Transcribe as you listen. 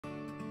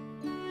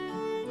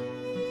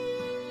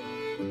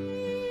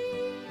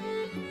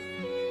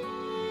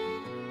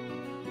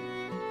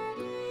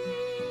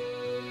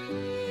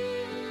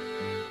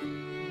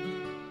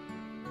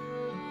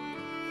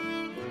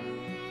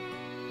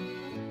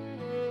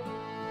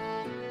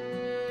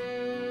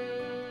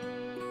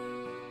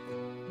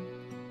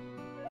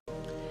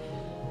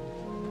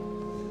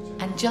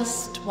And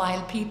just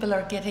while people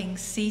are getting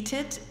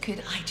seated,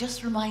 could I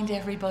just remind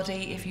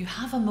everybody, if you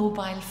have a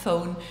mobile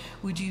phone,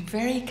 would you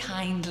very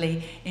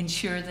kindly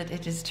ensure that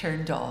it is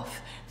turned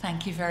off?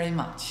 Thank you very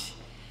much.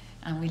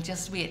 And we'll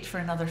just wait for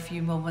another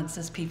few moments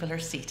as people are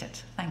seated.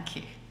 Thank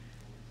you.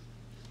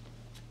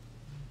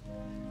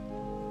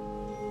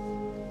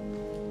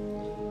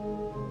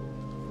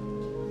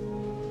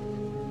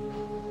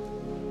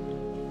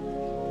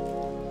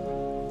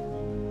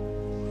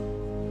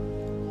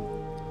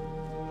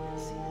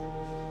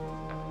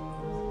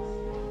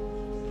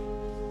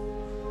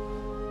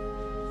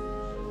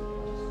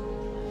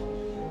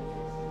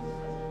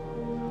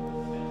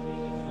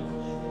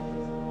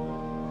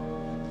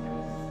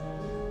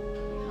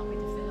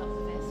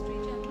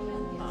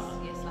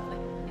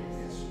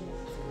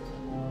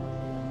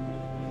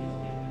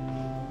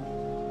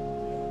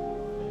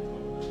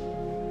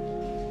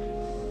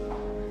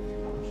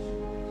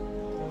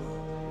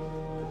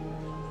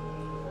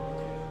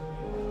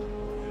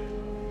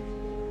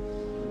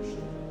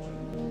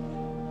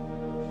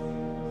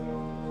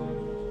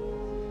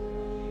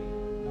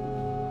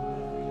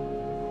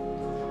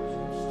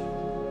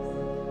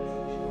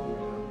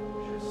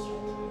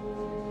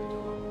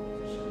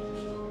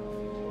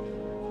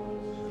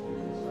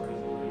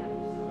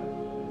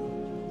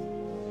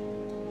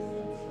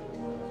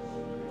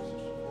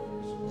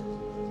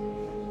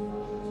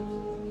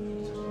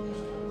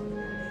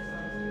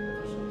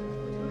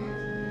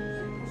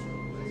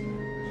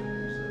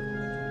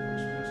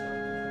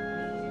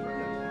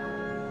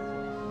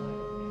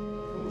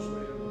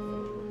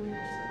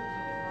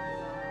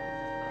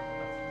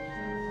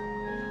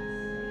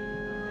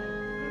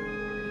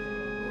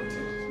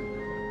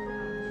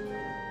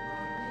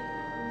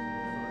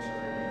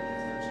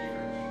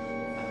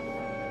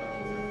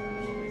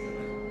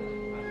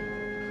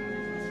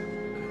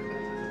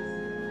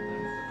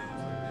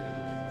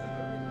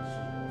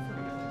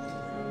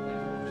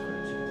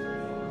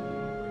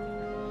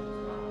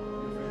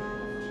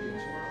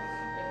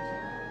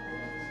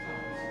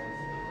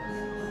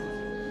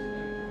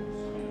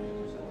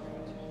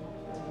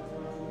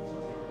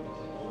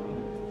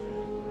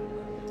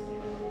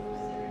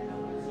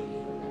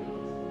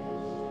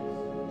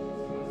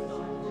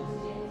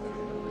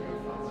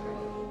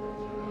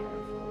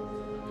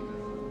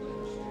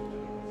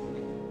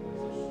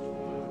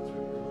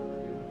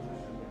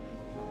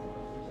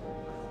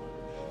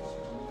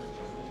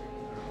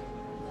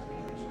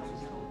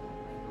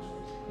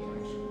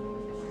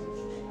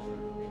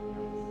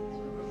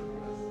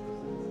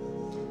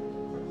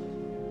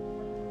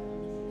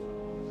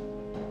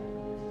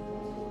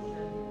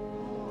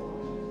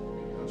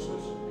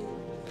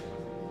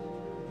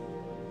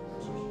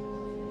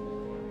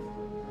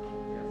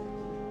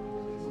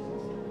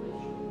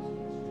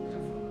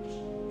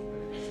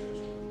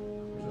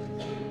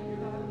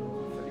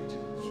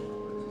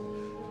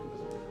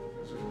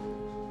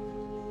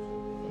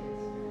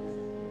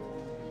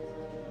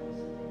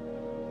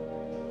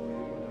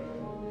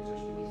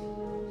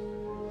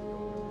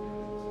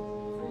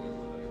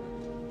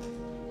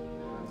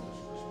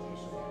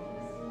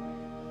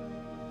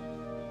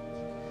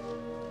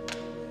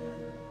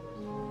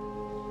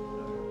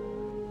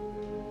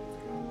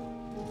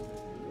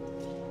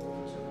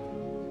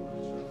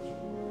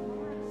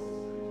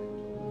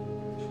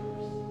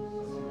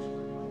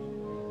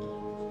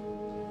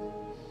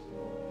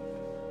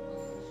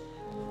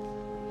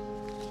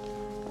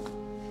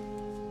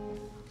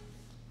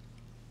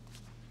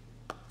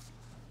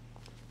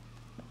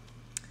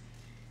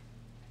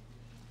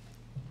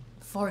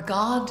 For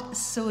God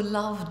so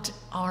loved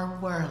our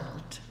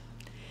world,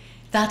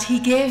 that he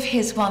gave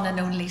his one and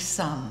only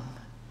Son,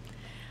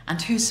 and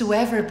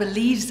whosoever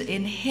believes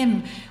in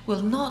him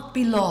will not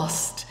be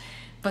lost,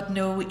 but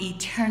know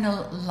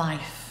eternal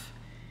life.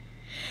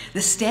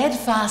 The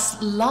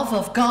steadfast love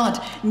of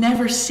God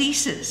never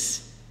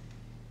ceases.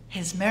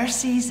 His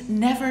mercies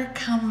never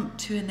come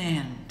to an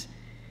end.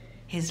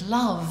 His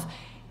love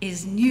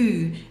is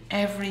new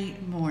every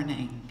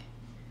morning.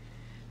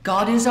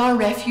 God is our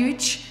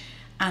refuge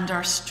and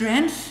our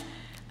strength,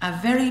 a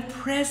very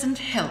present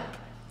help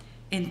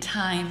in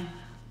time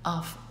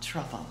of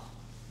trouble.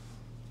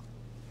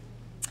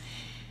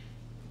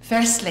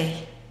 Firstly,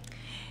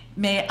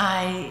 may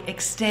I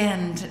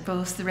extend,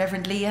 both the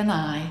Reverend Lee and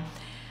I,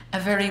 a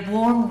very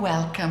warm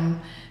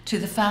welcome to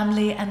the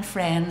family and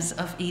friends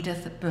of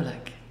Edith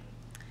Bullick.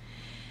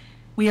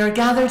 We are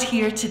gathered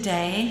here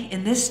today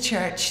in this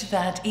church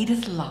that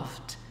Edith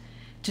loved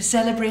to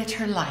celebrate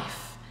her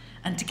life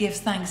and to give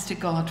thanks to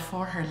God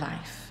for her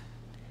life.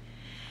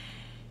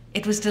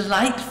 It was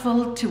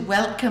delightful to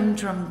welcome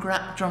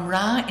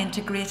Drumragh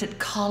Integrated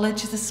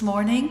College this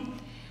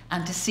morning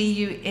and to see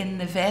you in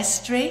the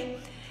vestry,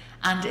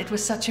 and it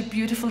was such a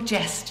beautiful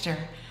gesture,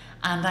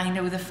 and I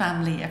know the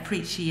family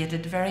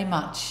appreciated very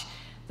much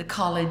the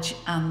college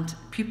and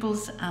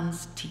pupils and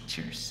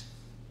teachers.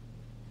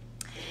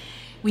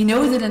 We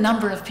know that a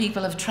number of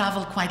people have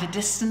travelled quite a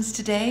distance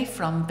today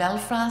from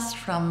Belfast,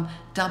 from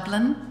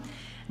Dublin.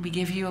 We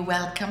give you a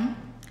welcome,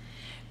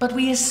 but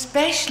we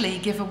especially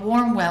give a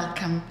warm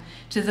welcome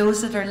to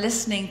those that are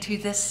listening to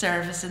this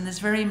service in this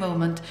very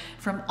moment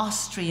from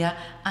Austria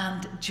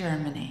and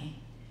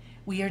Germany.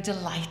 We are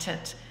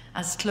delighted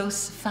as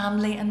close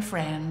family and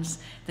friends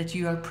that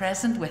you are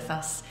present with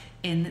us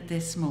in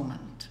this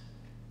moment.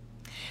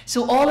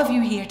 So all of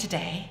you here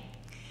today,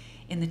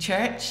 in the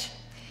church,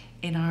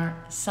 in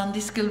our Sunday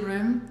school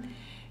room,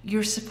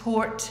 your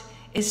support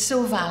is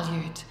so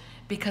valued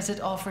because it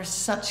offers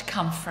such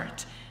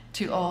comfort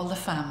to all the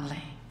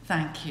family.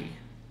 Thank you.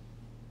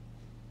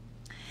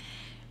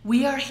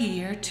 We are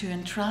here to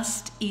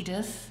entrust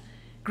Edith,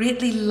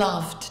 greatly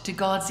loved to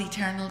God's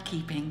eternal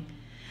keeping,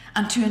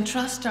 and to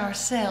entrust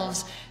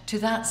ourselves to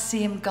that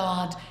same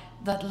God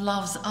that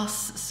loves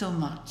us so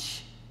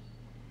much.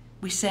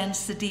 We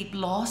sense the deep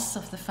loss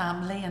of the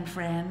family and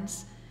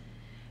friends.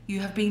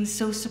 You have been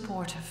so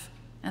supportive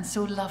and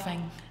so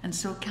loving and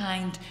so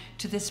kind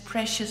to this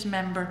precious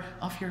member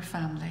of your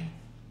family.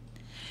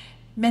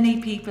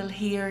 Many people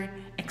here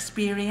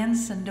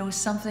experience and know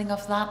something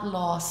of that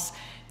loss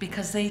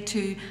because they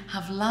too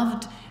have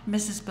loved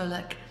Mrs.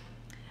 Bullick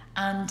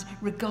and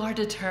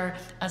regarded her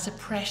as a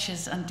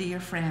precious and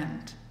dear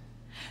friend.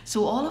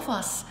 So all of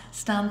us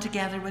stand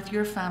together with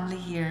your family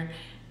here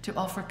to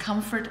offer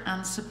comfort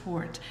and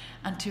support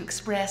and to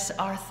express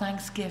our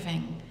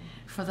thanksgiving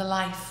for the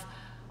life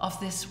of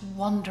this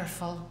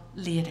wonderful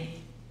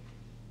lady.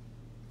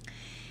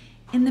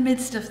 In the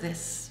midst of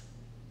this,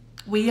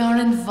 we are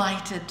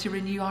invited to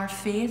renew our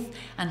faith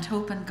and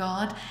hope in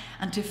God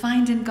and to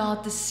find in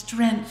God the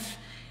strength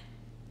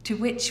to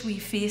which we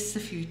face the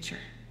future.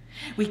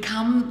 We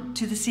come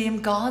to the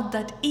same God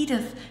that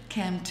Edith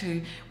came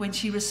to when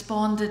she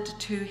responded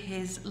to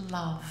his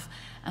love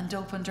and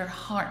opened her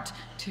heart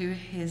to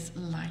his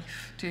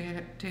life,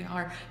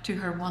 to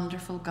her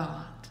wonderful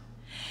God.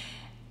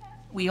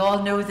 We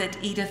all know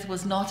that Edith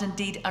was not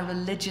indeed a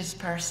religious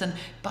person,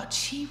 but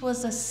she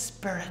was a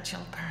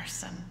spiritual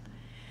person.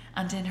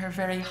 And in her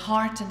very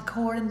heart and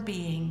core and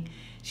being,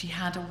 she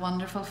had a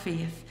wonderful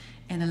faith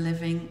in a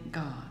living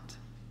God.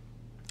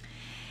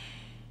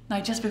 Now,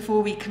 just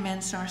before we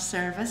commence our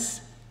service,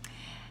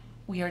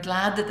 we are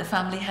glad that the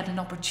family had an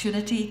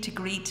opportunity to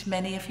greet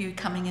many of you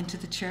coming into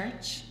the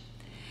church.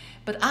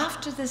 But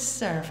after this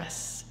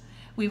service,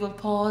 we will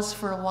pause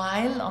for a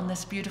while on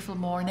this beautiful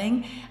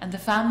morning, and the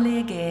family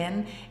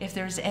again, if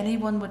there's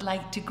anyone would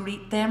like to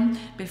greet them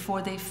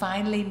before they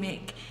finally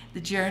make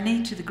the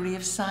journey to the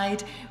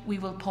graveside, we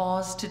will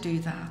pause to do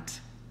that.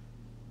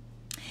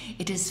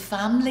 It is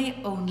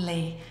family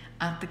only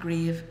at the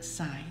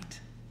graveside.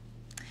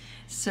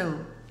 So,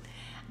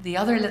 the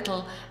other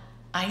little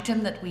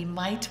item that we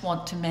might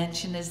want to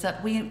mention is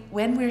that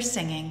when we're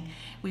singing,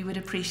 we would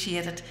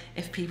appreciate it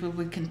if people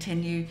would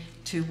continue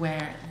to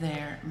wear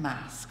their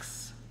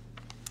masks.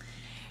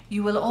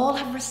 You will all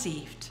have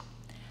received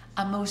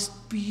a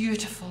most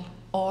beautiful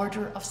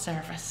order of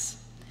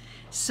service,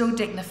 so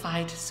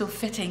dignified, so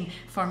fitting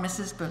for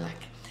Mrs.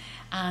 Bullick,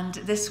 and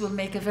this will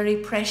make a very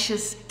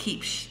precious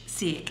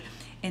keepsake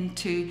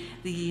into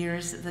the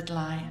years that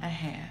lie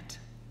ahead.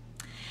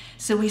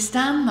 So we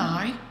stand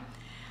now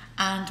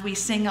and we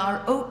sing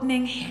our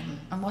opening hymn,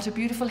 and what a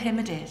beautiful hymn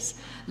it is.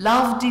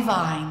 Love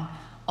divine,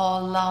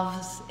 all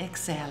loves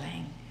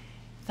excelling.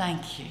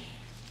 Thank you.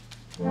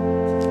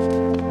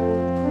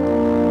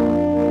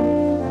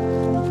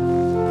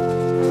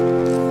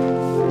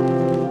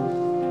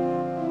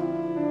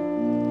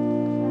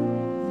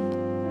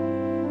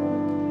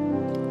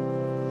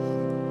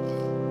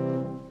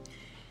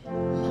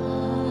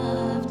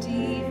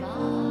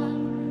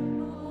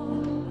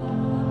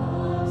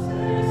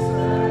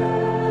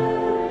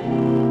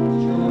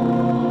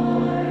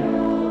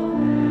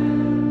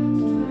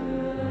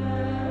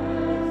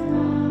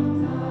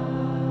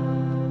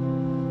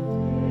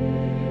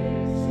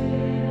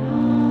 Say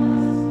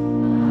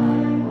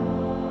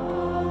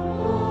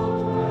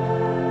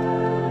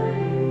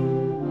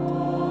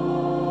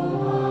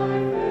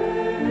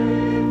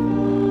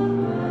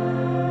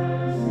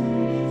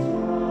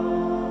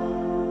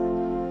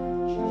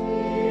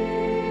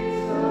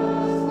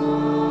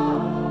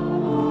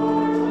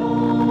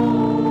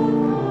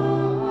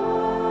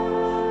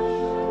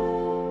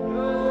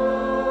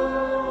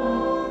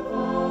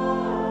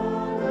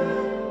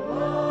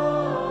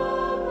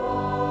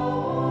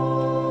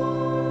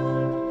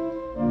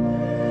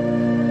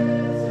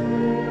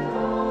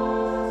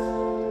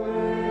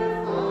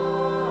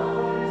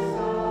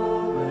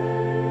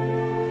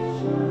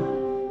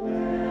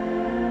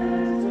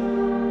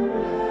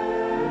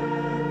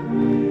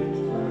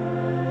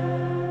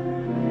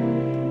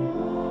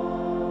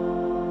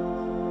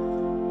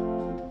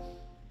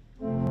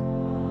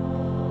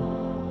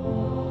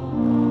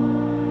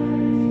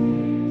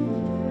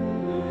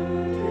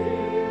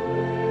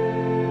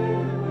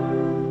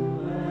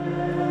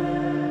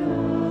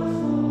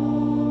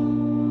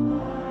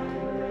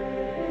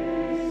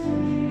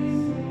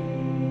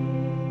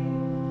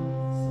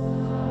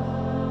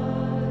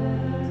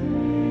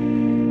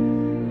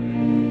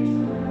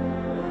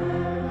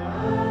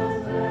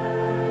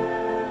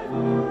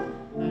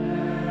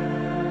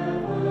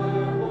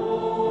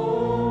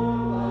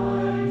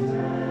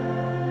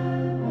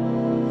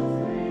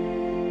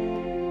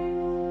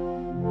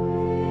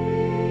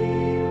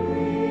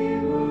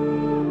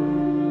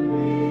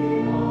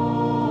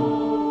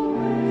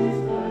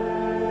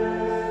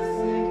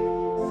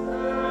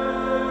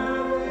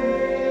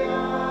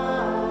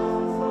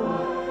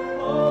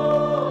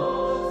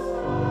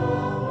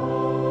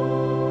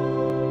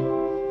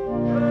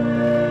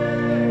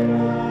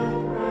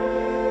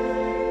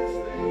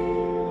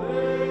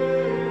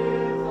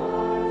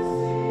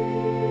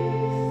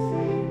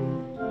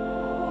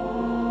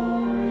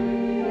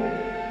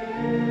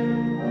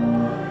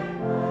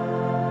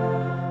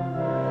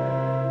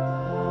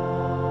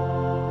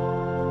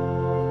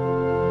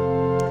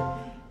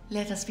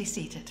let us be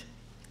seated.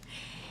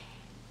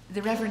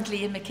 The Reverend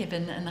Leah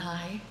McKibben and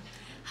I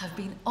have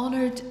been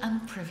honoured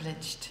and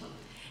privileged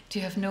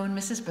to have known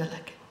Mrs.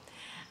 Bullock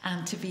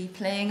and to be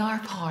playing our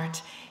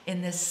part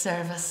in this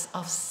service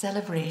of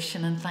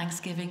celebration and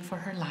thanksgiving for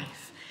her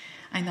life.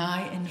 I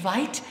now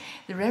invite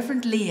the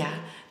Reverend Leah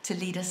to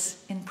lead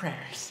us in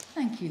prayers.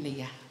 Thank you,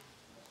 Leah.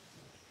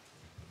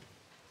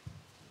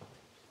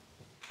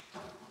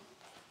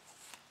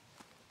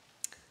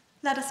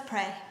 Let us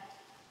pray.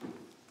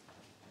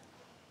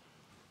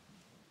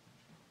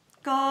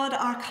 God,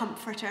 our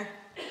comforter,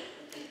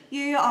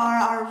 you are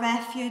our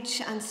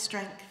refuge and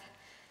strength,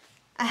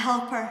 a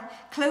helper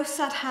close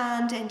at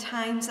hand in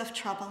times of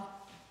trouble.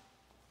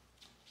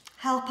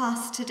 Help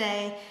us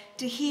today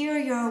to hear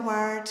your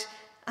word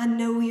and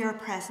know your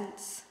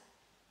presence,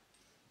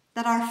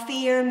 that our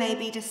fear may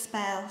be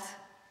dispelled,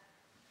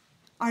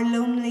 our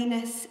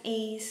loneliness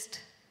eased,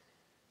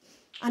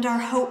 and our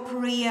hope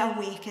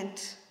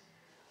reawakened.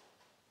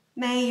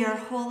 May your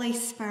Holy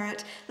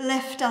Spirit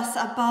lift us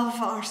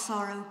above our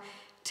sorrow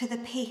to the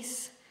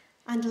peace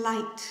and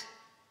light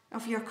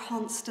of your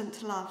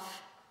constant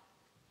love.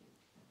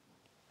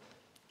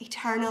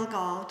 Eternal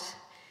God,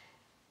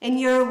 in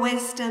your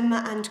wisdom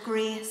and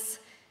grace,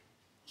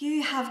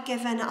 you have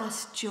given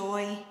us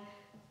joy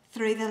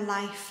through the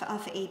life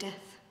of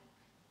Edith.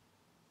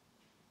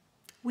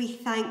 We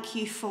thank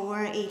you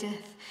for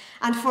Edith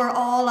and for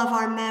all of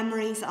our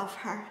memories of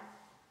her.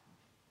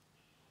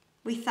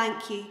 We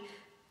thank you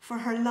for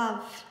her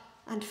love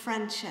and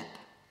friendship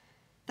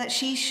that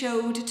she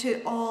showed to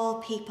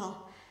all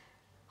people,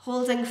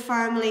 holding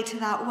firmly to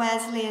that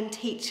Wesleyan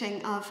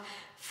teaching of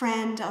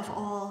friend of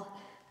all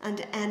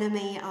and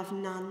enemy of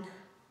none.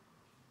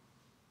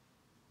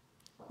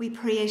 We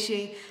praise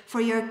you for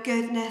your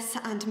goodness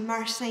and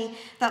mercy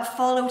that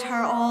followed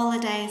her all the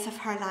days of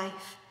her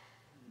life,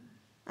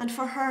 and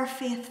for her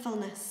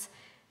faithfulness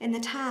in the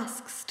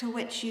tasks to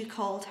which you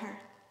called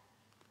her.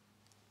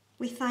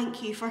 We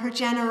thank you for her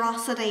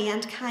generosity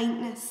and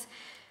kindness,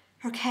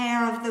 her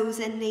care of those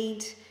in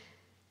need,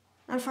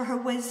 and for her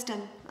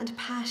wisdom and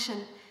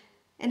passion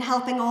in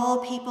helping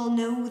all people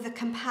know the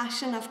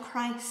compassion of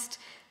Christ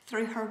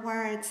through her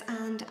words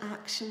and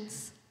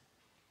actions.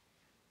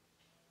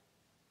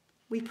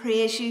 We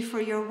praise you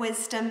for your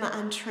wisdom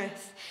and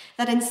truth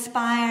that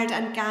inspired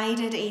and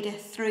guided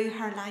Edith through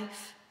her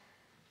life.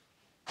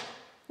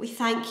 We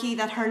thank you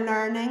that her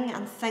learning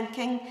and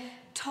thinking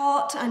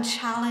taught and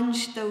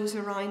challenged those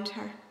around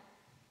her,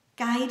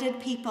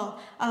 guided people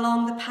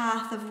along the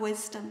path of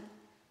wisdom,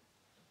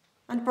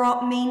 and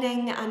brought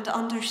meaning and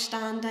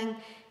understanding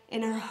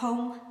in her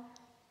home,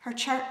 her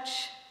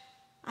church,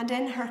 and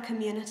in her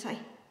community.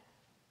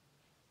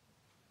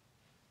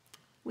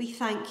 We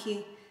thank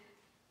you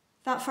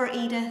that for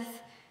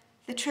Edith,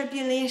 the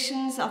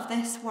tribulations of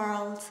this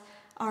world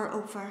are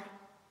over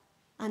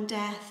and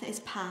death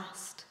is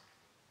past.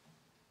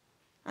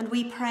 And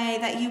we pray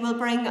that you will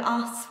bring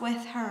us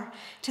with her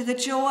to the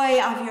joy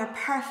of your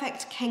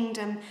perfect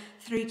kingdom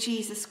through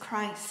Jesus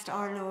Christ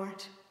our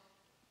Lord.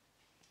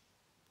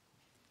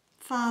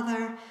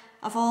 Father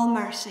of all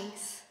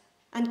mercies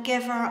and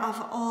giver of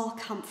all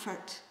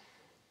comfort,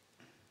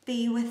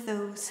 be with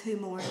those who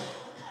mourn,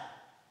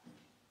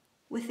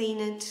 with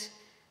Enid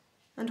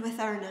and with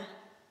Erna,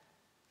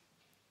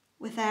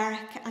 with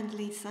Eric and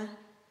Lisa,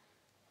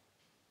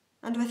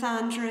 and with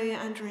Andrew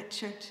and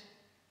Richard.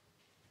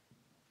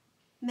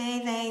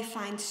 May they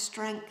find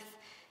strength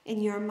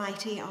in your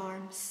mighty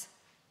arms.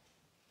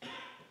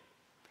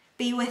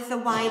 Be with the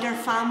wider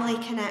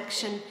family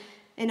connection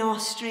in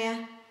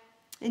Austria,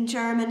 in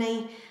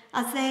Germany,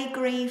 as they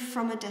grieve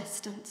from a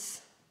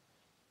distance.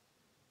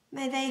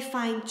 May they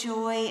find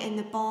joy in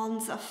the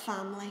bonds of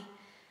family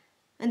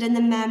and in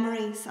the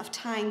memories of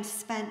time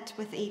spent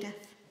with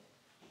Edith.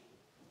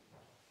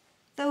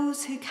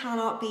 Those who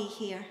cannot be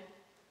here,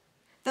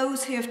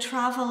 those who have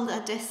travelled a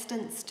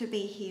distance to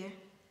be here,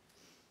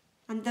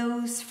 and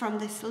those from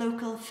this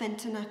local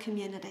Fintona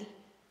community.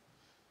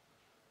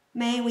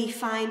 May we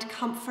find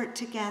comfort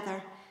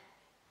together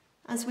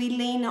as we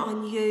lean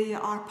on you,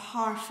 our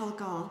powerful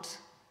God.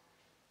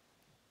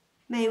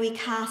 May we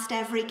cast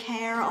every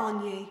care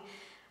on you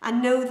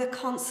and know the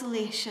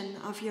consolation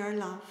of your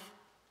love.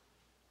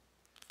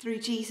 Through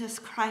Jesus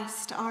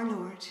Christ our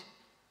Lord.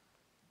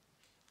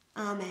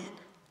 Amen.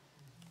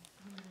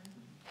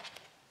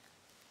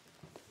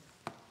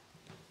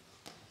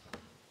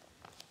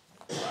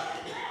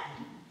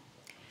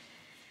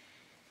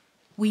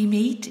 We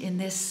meet in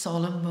this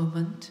solemn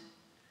moment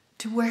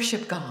to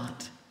worship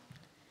God,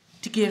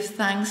 to give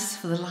thanks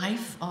for the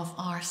life of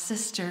our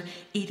sister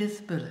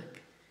Edith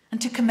Bullick, and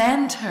to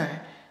commend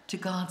her to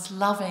God's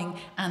loving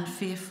and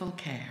faithful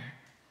care,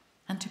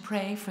 and to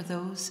pray for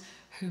those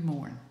who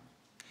mourn.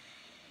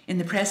 In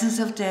the presence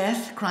of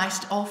death,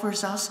 Christ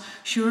offers us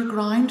sure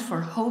ground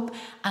for hope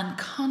and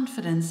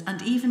confidence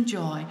and even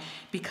joy,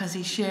 because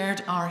he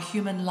shared our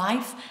human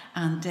life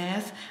and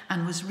death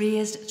and was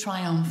raised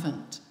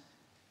triumphant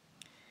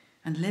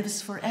and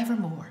lives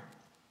forevermore.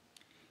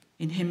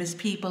 In him his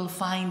people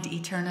find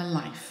eternal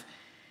life,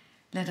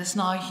 Let us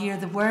now hear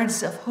the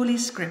words of Holy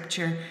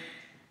Scripture,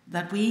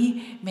 that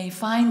we may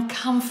find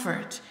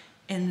comfort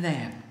in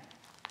them.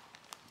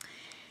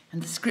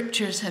 And the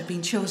Scriptures have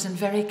been chosen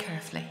very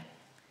carefully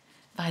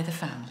by the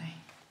family.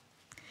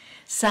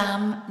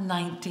 Psalm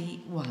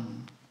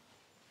 91.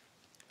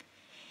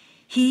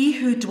 He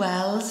who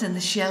dwells in the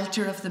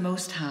shelter of the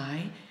Most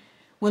High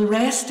will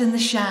rest in the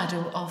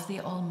shadow of the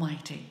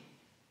Almighty.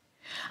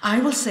 I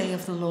will say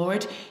of the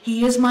Lord,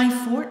 He is my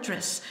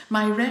fortress,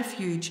 my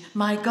refuge,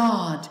 my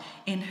God,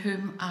 in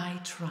whom I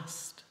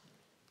trust.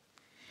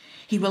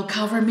 He will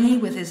cover me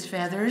with His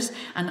feathers,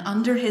 and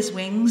under His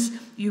wings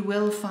you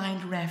will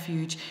find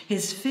refuge.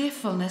 His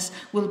faithfulness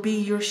will be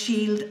your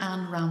shield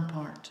and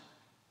rampart.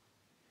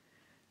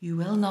 You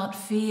will not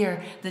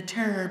fear the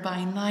terror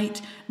by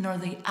night, nor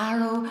the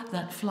arrow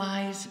that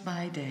flies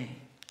by day.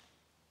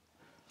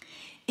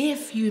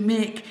 If you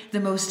make the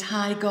Most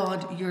High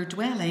God your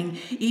dwelling,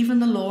 even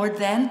the Lord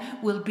then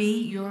will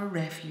be your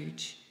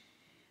refuge.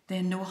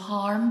 Then no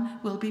harm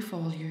will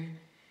befall you,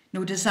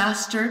 no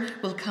disaster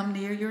will come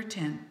near your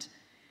tent,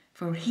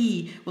 for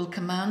He will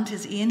command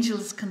His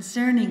angels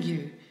concerning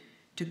you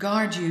to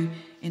guard you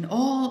in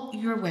all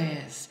your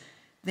ways.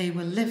 They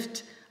will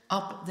lift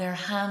up their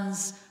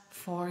hands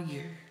for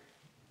you.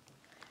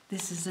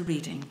 This is the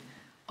reading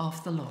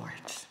of the Lord.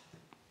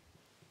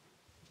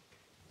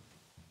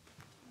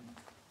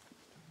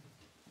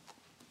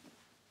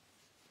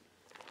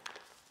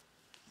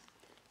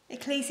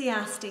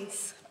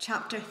 Ecclesiastes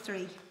chapter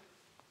 3.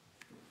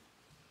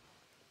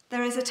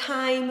 There is a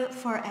time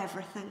for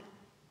everything,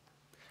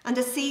 and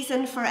a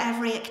season for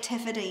every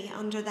activity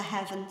under the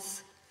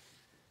heavens.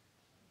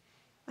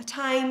 A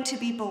time to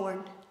be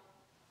born,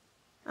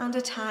 and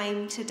a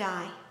time to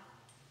die.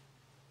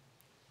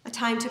 A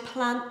time to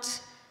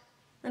plant,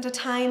 and a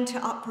time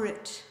to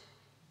uproot.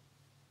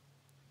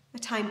 A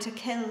time to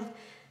kill,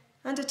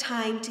 and a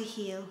time to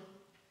heal.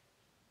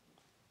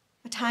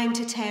 A time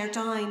to tear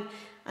down,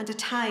 and a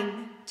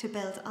time to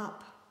build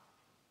up.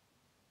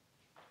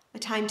 A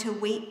time to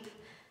weep,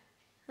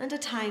 and a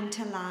time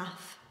to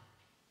laugh.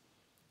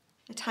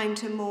 A time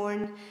to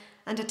mourn,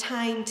 and a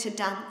time to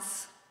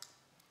dance.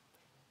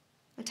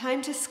 A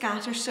time to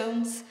scatter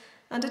stones,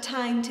 and a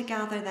time to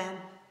gather them.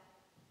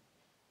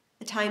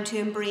 A time to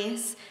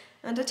embrace,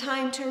 and a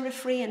time to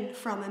refrain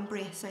from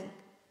embracing.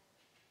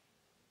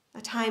 A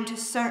time to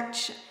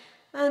search,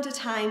 and a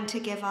time to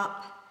give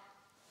up.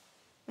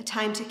 A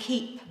time to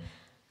keep,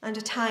 and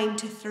a time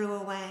to throw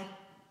away.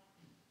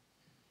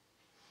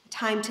 A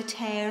time to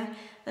tear,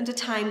 and a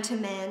time to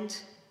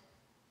mend.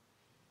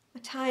 A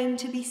time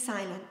to be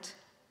silent,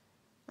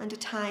 and a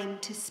time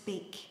to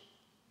speak.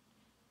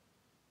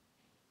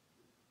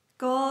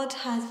 God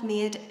has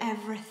made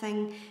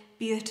everything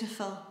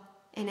beautiful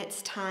in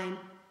its time.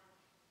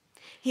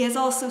 He has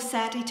also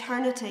set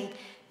eternity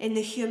in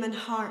the human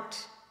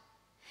heart.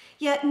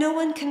 Yet no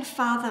one can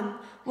fathom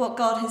what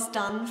God has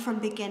done from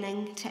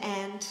beginning to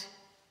end.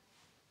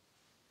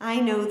 I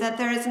know that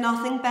there is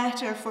nothing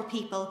better for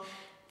people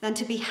than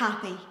to be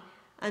happy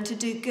and to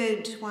do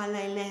good while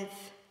they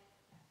live,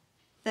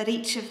 that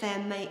each of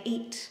them may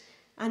eat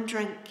and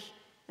drink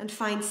and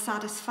find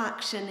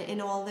satisfaction in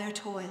all their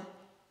toil.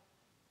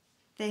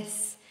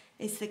 This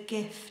is the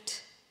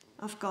gift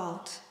of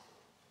God.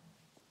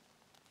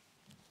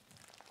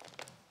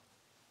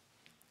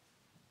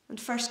 And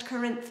 1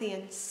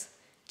 Corinthians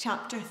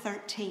chapter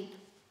 13.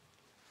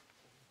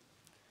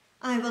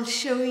 I will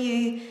show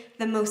you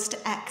the most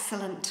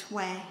excellent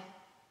way.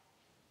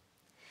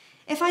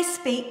 If I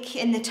speak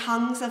in the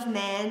tongues of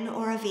men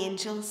or of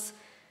angels,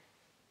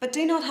 but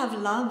do not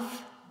have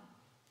love,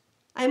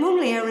 I am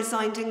only a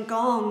resounding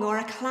gong or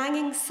a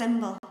clanging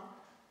cymbal.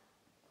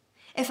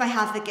 If I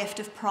have the gift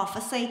of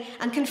prophecy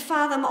and can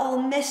fathom all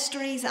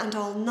mysteries and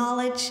all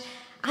knowledge,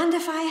 and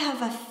if I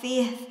have a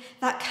faith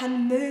that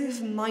can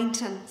move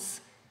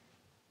mountains,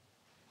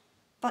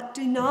 but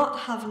do not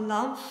have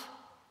love,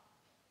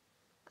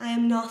 I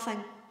am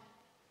nothing.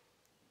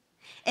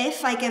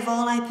 If I give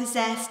all I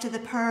possess to the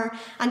poor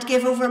and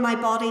give over my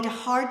body to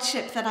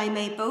hardship that I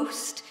may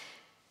boast,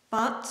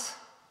 but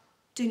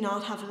do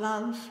not have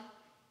love,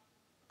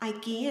 I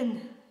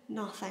gain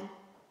nothing.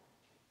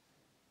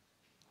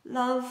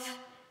 Love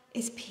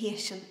is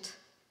patient.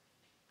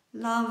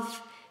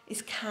 Love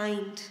is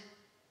kind.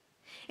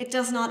 It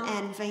does not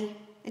envy.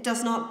 It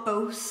does not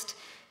boast.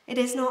 It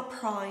is not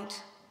proud.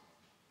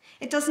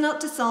 It does not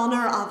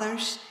dishonor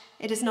others.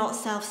 It is not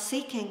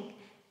self-seeking.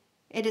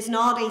 It is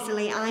not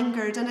easily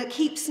angered, and it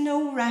keeps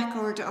no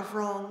record of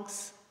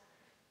wrongs.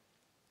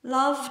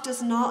 Love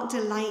does not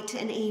delight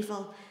in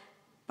evil,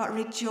 but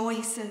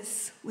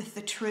rejoices with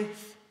the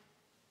truth.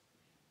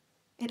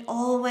 It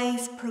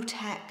always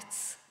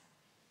protects,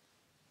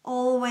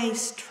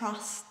 always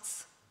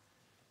trusts,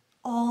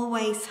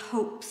 always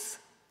hopes,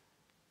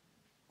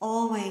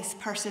 always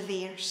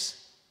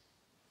perseveres.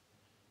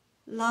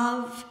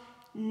 Love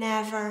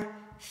never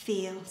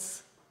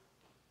fails.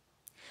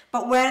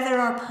 But where there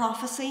are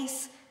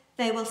prophecies,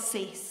 they will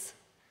cease.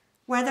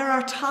 Where there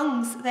are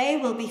tongues, they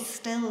will be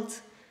stilled.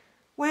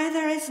 Where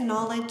there is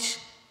knowledge,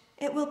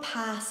 it will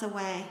pass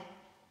away.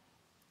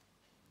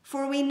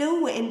 For we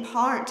know in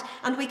part,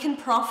 and we can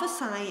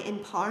prophesy in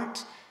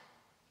part.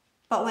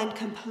 But when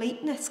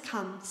completeness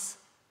comes,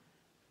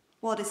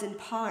 what is in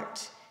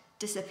part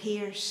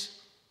disappears.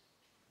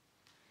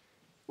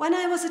 When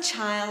I was a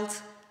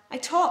child, I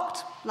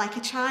talked like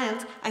a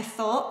child, I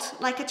thought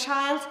like a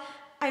child,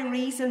 I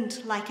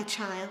reasoned like a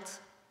child.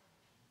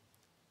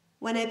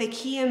 When I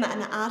became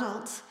an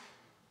adult,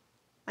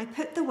 I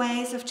put the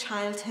ways of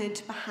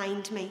childhood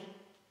behind me.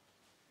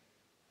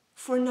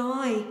 For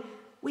now,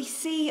 we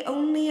see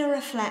only a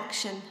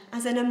reflection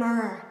as in a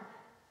mirror.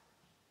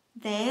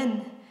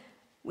 Then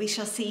we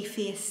shall see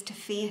face to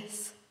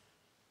face.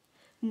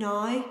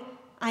 Now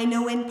I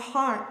know in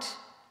part,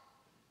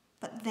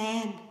 but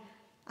then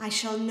I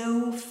shall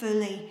know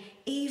fully,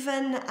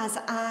 even as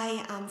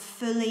I am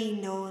fully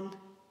known.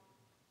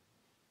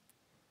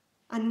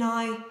 And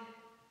now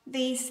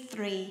these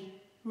three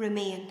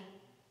remain: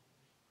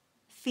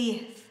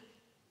 faith,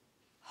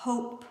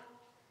 hope,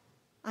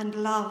 and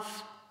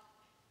love.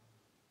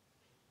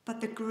 But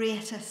the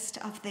greatest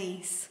of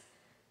these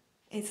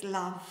is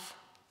love.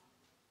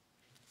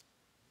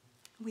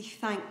 We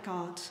thank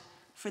God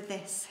for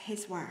this,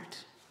 his word.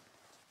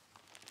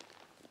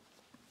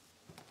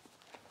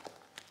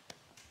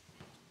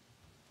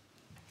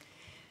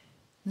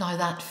 Now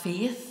that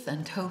faith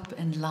and hope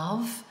and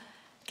love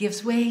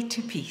gives way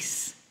to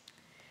peace,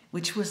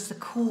 which was the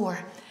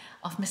core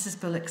of Mrs.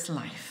 Bullock's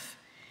life.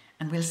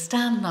 And we'll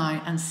stand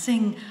now and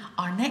sing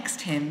our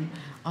next hymn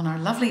on our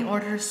lovely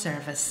order of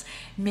service,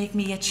 Make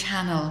Me a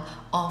Channel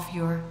of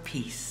Your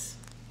Peace.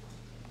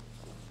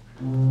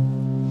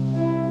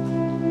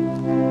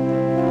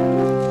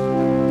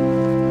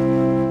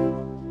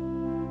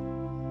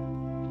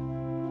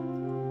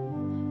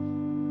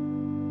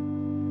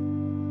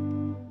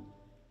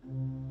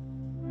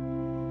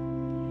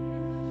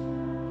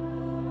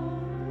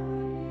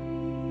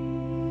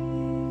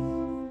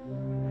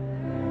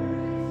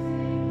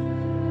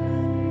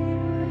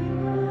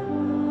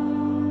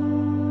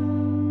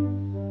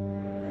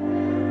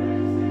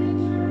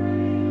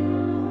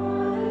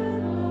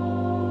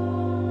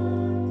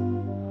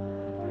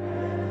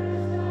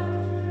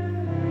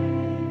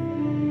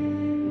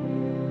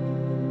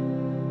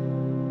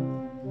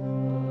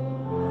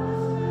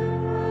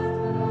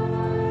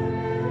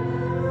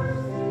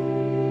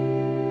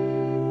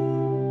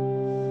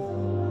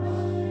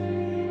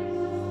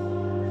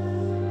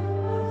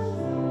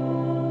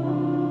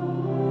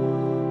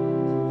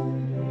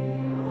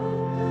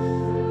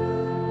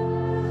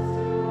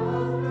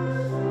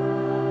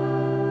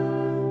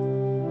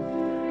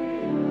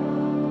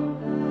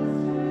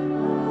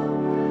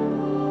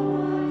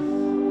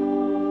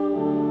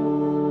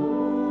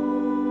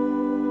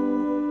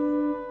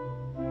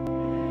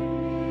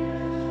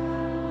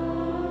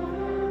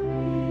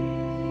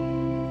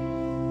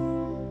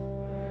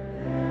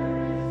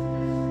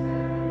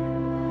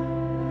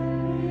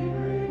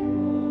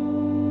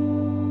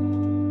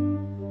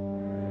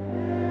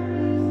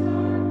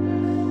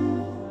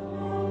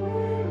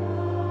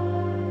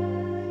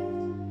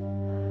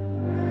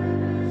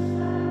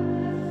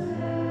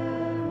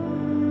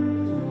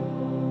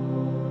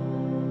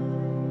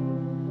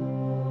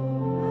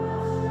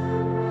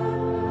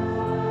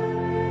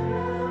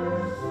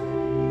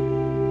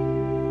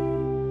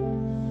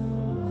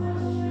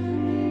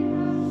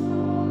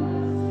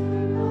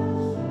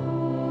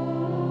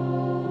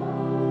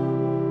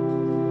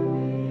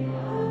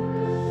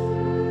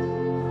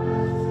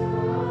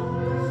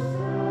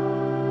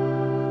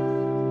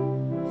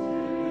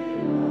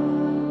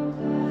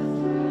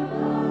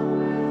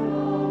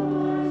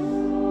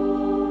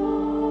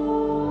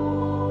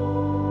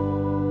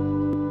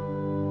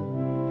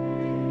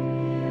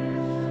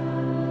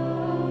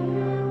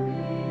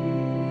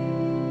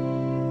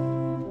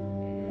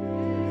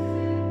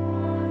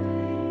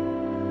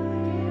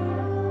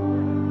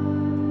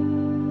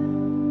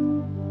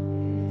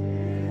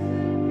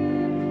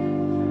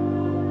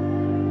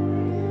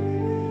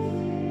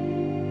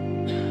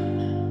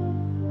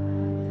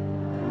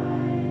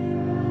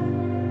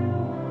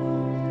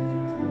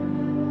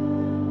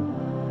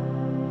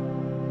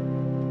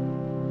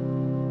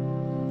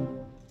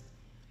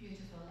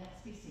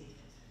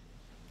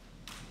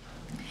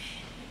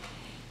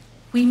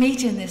 We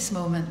meet in this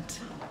moment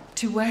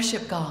to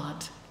worship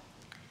God,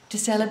 to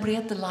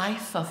celebrate the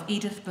life of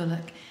Edith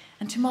Bullick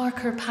and to mark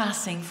her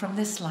passing from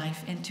this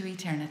life into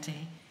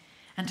eternity,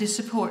 and to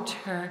support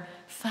her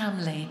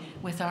family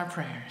with our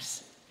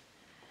prayers.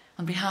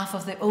 On behalf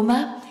of the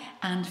Oma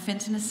and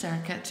Fintona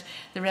Circuit,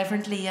 the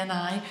Reverend Leah and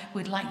I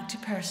would like to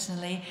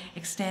personally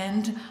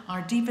extend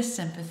our deepest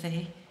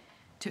sympathy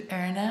to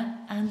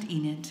Erna and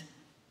Enid,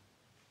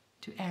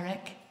 to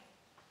Eric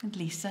and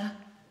Lisa,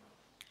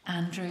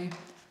 Andrew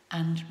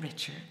and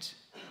Richard,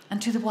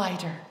 and to the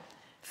wider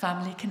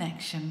family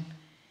connection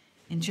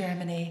in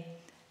Germany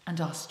and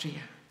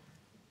Austria.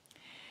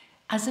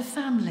 As a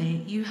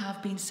family, you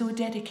have been so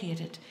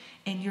dedicated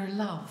in your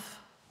love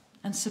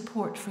and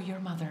support for your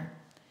mother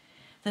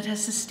that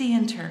has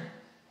sustained her,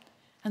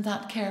 and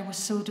that care was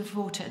so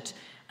devoted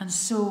and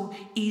so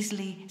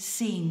easily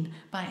seen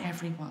by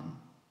everyone.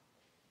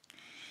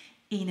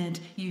 Enid,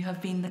 you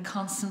have been the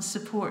constant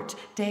support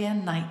day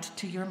and night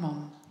to your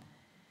mum.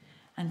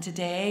 And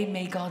today,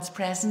 may God's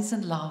presence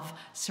and love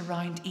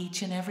surround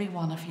each and every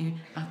one of you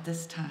at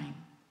this time.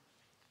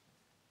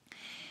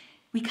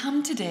 We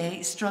come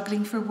today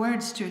struggling for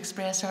words to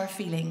express our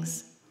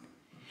feelings.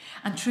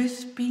 And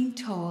truth being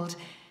told,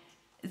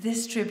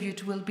 this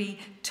tribute will be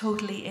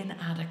totally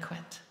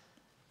inadequate.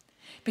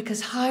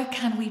 Because how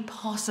can we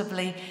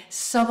possibly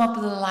sum up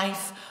the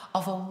life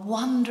of a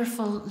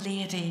wonderful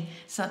lady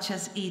such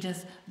as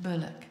Edith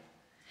Bullick?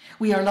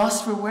 We are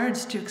lost for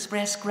words to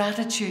express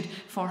gratitude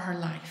for her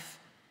life.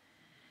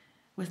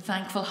 With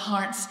thankful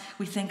hearts,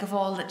 we think of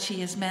all that she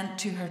has meant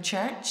to her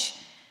church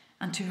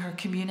and to her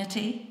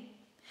community.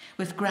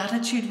 With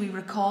gratitude, we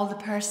recall the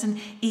person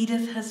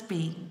Edith has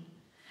been,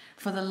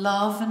 for the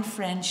love and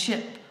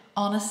friendship,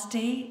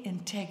 honesty,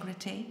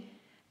 integrity,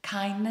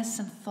 kindness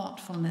and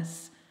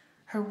thoughtfulness,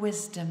 her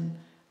wisdom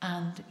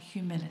and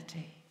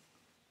humility.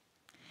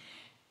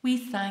 We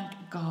thank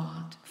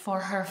God for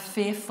her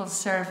faithful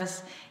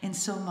service in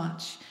so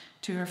much,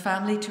 to her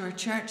family, to her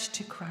church,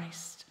 to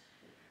Christ.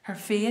 Her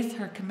faith,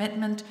 her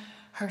commitment,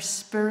 her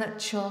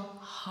spiritual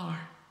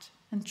heart.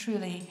 And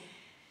truly,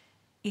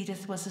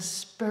 Edith was a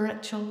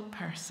spiritual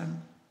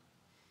person.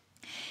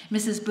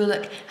 Mrs.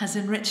 Bullock has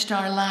enriched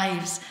our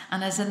lives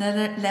and as an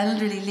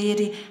elderly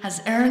lady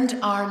has earned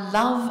our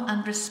love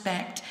and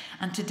respect.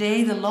 And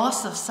today the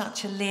loss of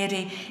such a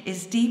lady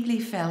is deeply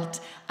felt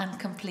and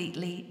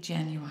completely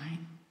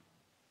genuine.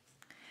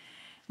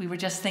 We were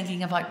just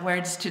thinking about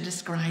words to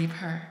describe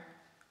her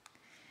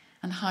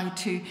and how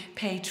to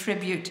pay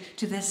tribute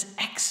to this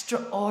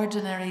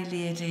extraordinary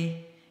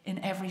lady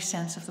in every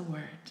sense of the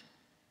word.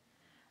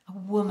 A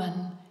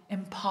woman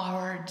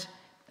empowered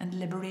and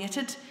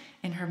liberated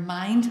in her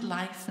mind,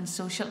 life and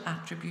social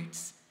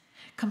attributes,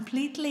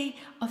 completely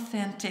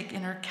authentic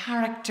in her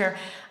character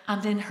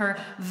and in her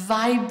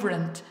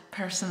vibrant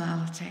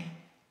personality.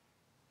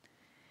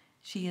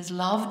 She is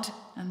loved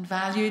and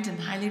valued and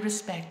highly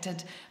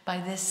respected by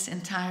this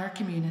entire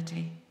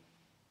community.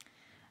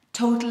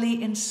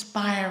 Totally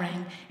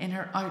inspiring in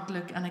her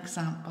outlook and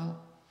example,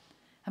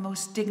 a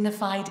most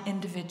dignified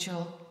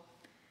individual,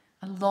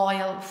 a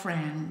loyal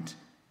friend.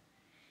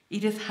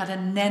 Edith had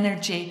an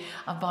energy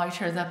about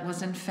her that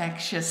was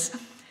infectious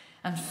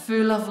and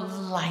full of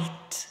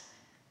light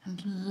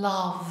and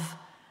love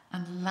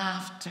and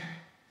laughter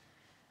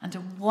and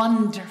a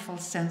wonderful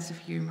sense of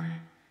humour.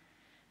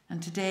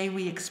 And today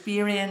we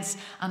experience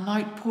an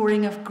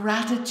outpouring of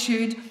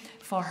gratitude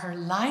for her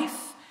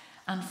life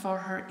and for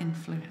her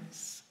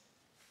influence.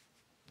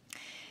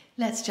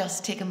 Let's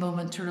just take a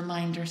moment to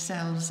remind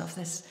ourselves of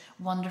this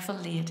wonderful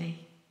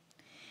lady.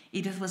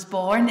 Edith was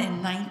born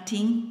in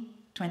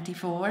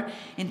 1924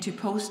 into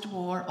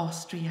post-war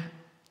Austria.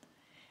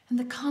 And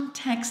the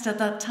context at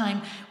that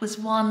time was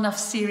one of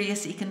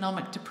serious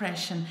economic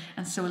depression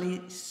and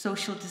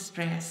social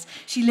distress.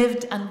 She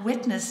lived and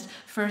witnessed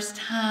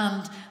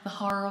firsthand the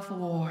horror of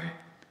war.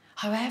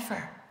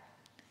 However,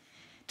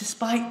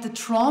 despite the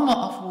trauma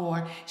of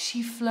war,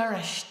 she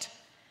flourished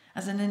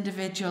as an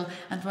individual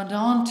and went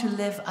on to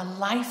live a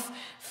life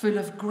full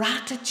of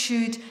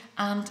gratitude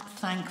and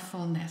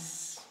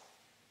thankfulness.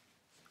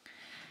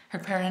 Her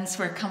parents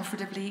were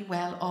comfortably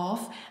well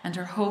off and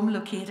her home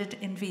located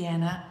in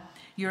Vienna,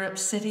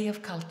 Europe's city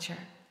of culture.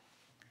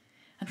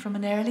 And from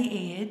an early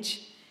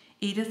age,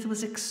 Edith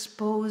was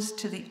exposed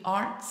to the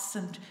arts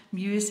and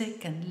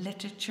music and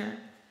literature,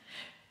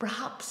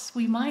 perhaps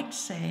we might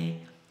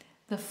say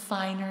the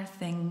finer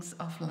things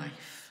of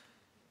life.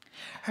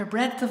 Her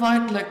breadth of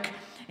outlook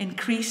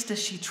increased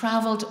as she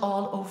travelled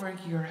all over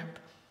Europe.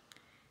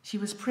 She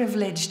was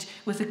privileged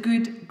with a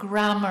good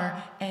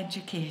grammar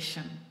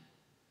education.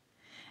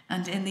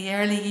 And in the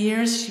early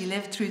years, she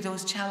lived through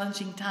those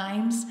challenging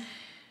times,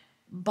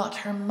 but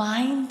her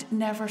mind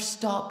never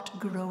stopped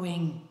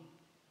growing.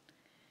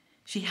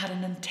 She had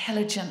an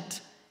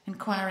intelligent,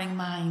 inquiring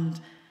mind,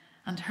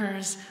 and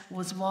hers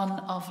was one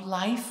of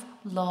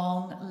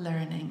lifelong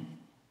learning.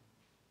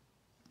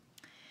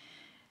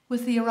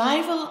 With the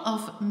arrival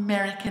of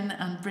American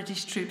and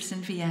British troops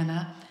in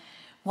Vienna,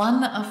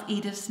 one of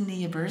Edith's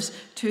neighbours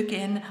took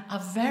in a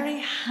very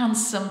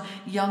handsome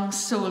young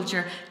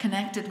soldier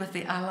connected with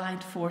the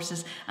Allied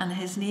forces, and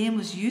his name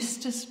was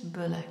Eustace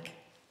Bullick.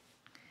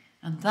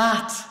 And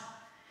that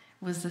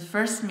was the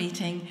first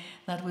meeting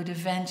that would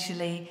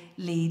eventually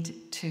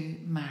lead to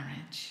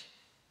marriage.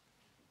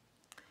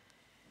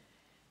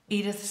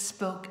 Edith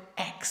spoke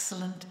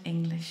excellent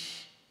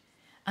English,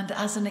 and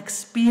as an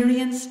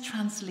experienced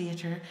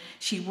translator,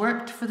 she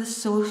worked for the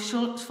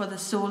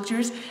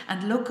soldiers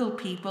and local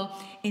people,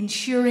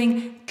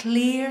 ensuring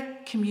clear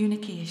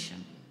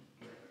communication.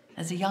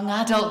 As a young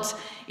adult,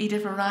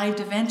 Edith arrived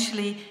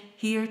eventually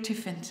here to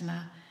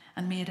Fintona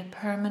and made a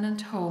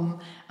permanent home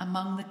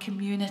among the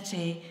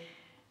community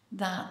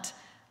that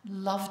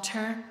loved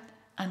her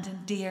and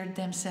endeared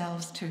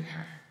themselves to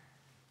her.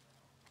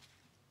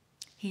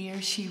 Here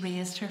she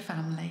raised her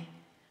family,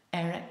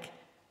 Eric,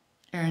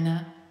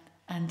 Erna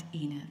and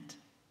Enid.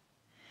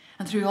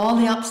 And through all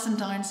the ups and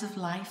downs of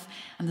life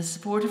and the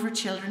support of her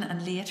children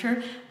and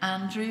later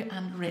Andrew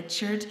and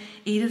Richard,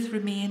 Edith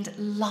remained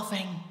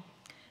loving,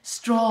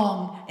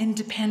 strong,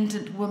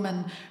 independent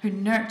woman who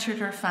nurtured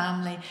her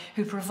family,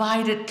 who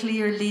provided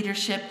clear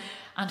leadership,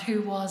 and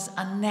who was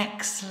an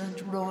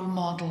excellent role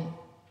model.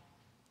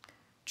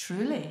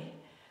 Truly,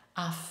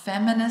 a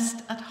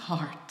feminist at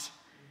heart.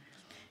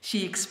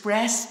 She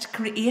expressed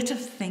creative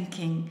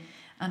thinking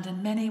and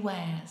in many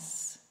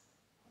ways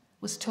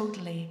was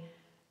totally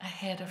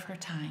ahead of her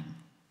time.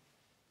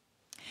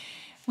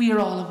 We are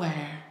all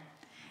aware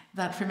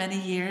that for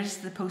many years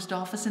the post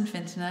office in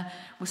Fintona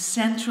was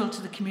central to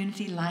the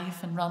community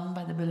life and run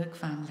by the Bullick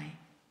family.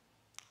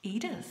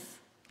 Edith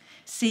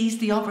seized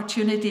the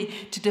opportunity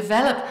to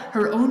develop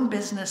her own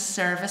business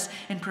service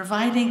in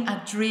providing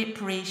a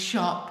drapery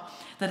shop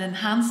that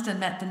enhanced and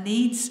met the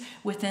needs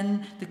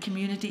within the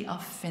community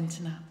of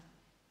Fintona,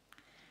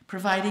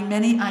 providing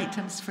many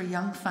items for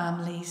young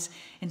families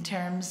in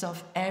terms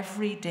of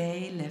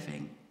everyday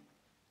living.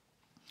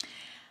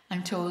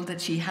 I'm told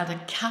that she had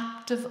a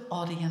captive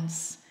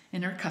audience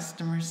in her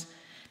customers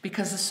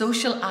because the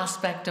social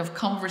aspect of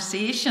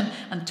conversation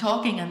and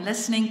talking and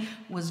listening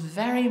was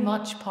very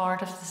much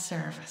part of the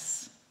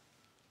service.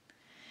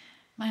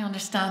 My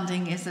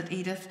understanding is that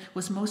Edith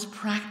was most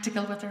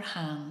practical with her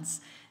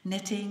hands,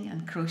 knitting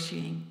and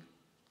crocheting.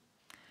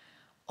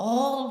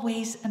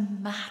 Always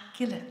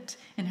immaculate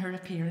in her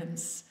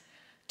appearance,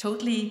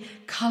 totally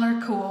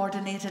colour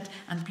coordinated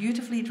and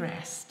beautifully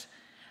dressed.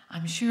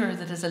 I'm sure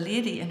that as a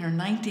lady in her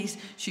 90s,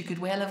 she could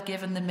well have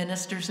given the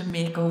ministers a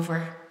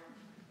makeover.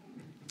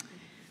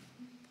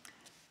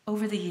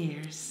 Over the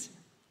years,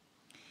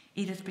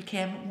 Edith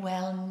became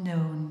well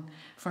known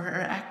for her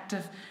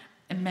active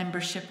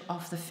membership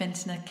of the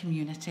Fintona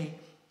community,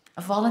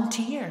 a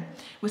volunteer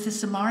with the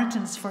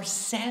Samaritans for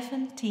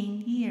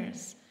 17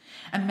 years,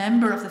 a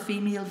member of the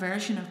female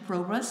version of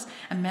Progress,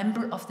 a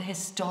member of the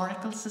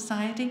Historical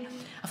Society,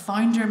 a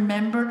founder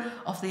member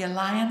of the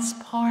Alliance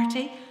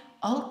Party,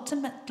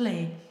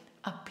 ultimately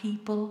a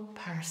people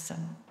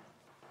person.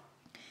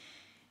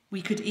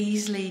 We could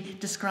easily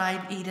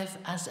describe Edith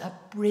as a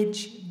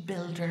bridge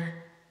builder,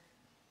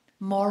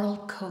 moral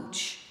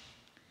coach.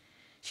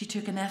 She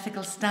took an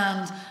ethical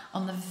stand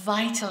on the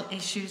vital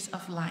issues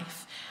of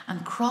life,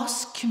 and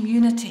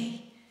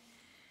cross-community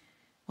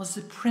was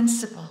the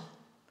principle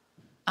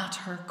at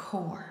her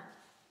core.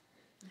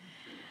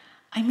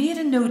 I made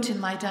a note in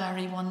my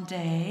diary one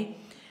day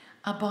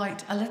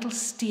about a little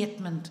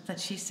statement that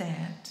she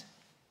said.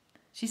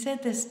 She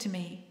said this to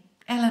me: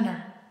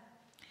 Eleanor,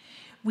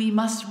 we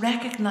must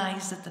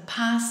recognise that the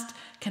past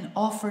can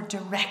offer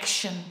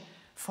direction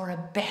for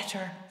a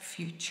better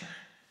future.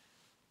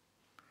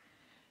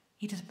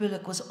 Edith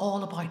Bullick was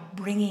all about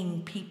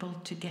bringing people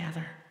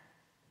together,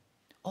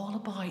 all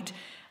about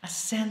a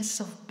sense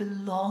of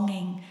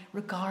belonging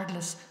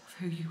regardless of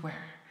who you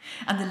were.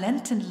 And the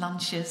Lenten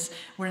lunches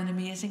were an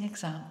amazing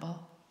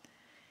example.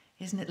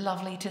 Isn't it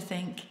lovely to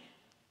think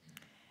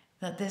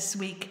that this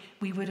week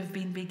we would have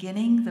been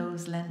beginning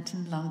those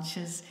Lenten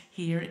lunches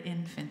here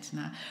in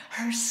Fintona?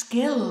 Her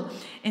skill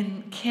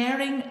in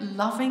caring,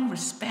 loving,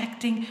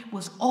 respecting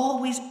was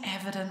always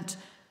evident.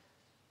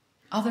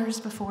 Others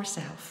before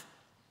self.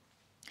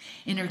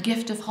 In her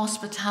gift of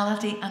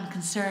hospitality and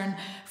concern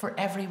for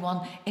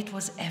everyone, it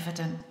was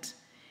evident.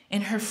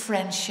 In her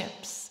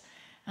friendships,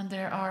 and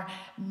there are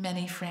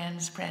many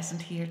friends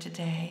present here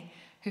today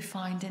who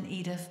found in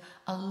Edith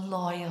a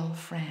loyal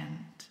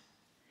friend.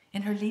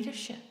 In her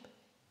leadership,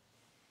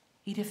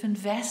 Edith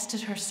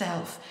invested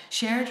herself,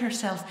 shared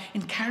herself,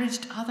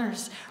 encouraged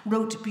others,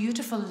 wrote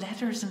beautiful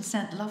letters and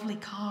sent lovely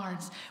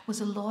cards,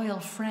 was a loyal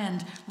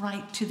friend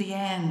right to the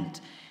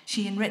end.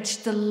 She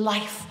enriched the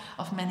life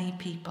of many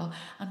people,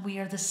 and we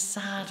are the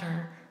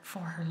sadder for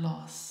her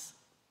loss.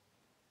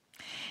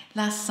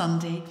 Last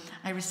Sunday,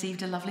 I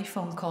received a lovely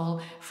phone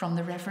call from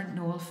the Reverend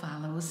Noel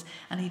Fallows,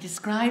 and he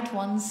described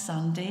one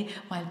Sunday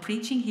while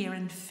preaching here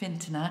in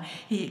Fintona,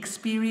 he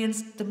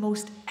experienced the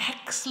most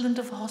excellent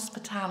of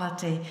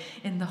hospitality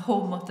in the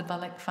home of the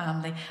Bullick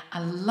family,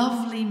 a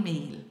lovely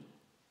meal.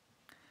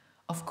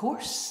 Of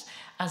course,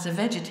 as a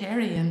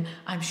vegetarian,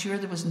 I'm sure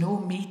there was no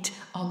meat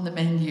on the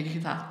menu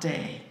that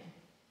day.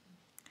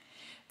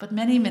 But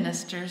many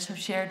ministers have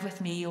shared with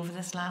me over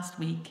this last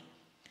week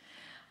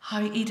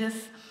how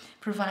Edith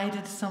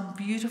provided some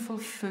beautiful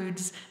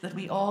foods that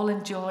we all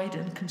enjoyed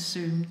and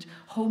consumed,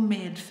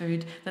 homemade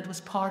food that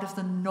was part of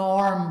the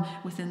norm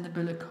within the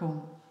Bullick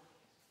home.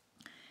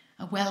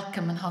 A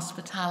welcome and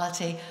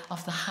hospitality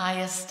of the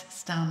highest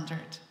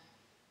standard.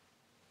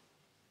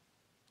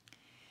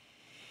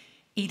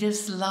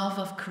 Edith's love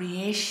of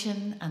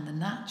creation and the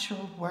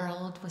natural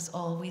world was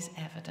always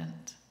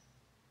evident.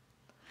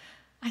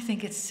 I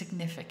think it's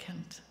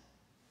significant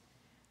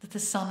that the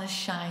sun is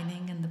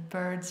shining and the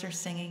birds are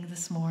singing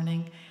this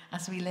morning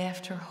as we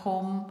left her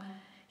home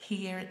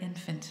here in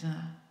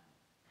Fintona.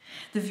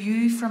 The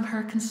view from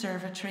her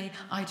conservatory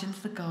out into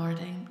the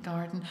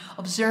garden,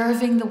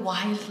 observing the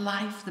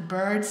wildlife, the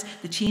birds,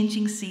 the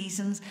changing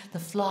seasons, the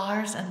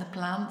flowers and the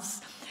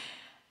plants,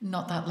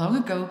 Not that long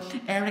ago,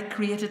 Eric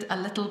created a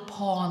little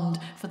pond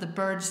for the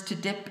birds to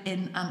dip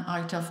in and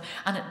out of,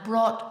 and it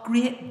brought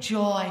great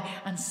joy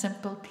and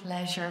simple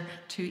pleasure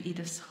to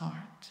Edith's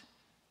heart.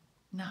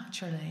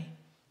 Naturally,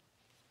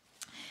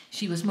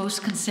 she was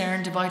most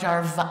concerned about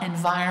our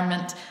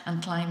environment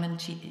and climate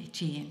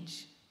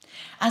change.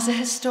 As a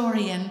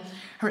historian,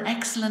 her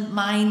excellent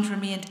mind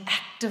remained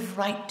active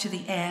right to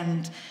the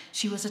end.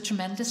 She was a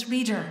tremendous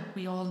reader,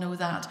 we all know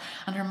that,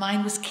 and her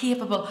mind was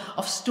capable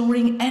of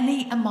storing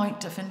any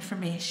amount of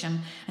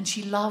information, and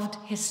she loved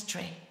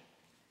history,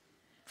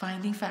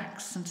 finding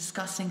facts and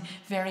discussing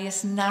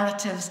various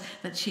narratives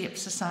that shape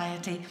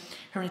society.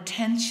 Her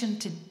attention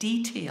to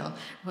detail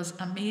was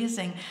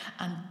amazing,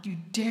 and you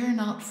dare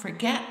not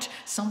forget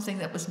something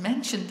that was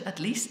mentioned at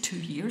least 2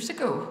 years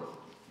ago.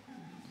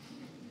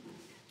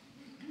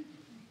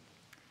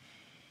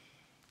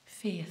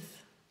 Faith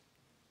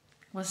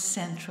was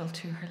central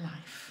to her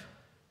life.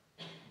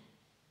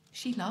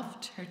 She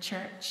loved her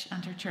church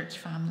and her church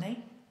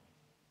family,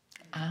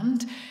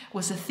 and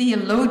was a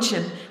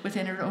theologian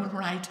within her own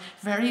right,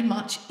 very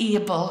much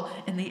able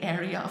in the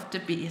area of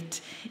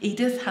debate.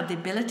 Edith had the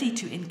ability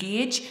to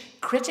engage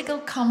critical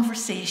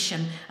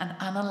conversation and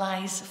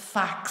analyse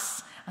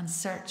facts and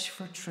search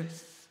for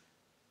truth.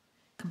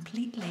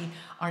 Completely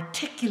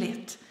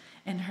articulate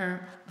in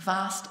her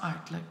vast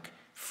outlook,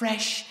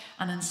 fresh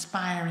and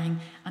inspiring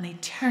and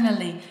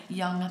eternally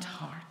young at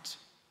heart.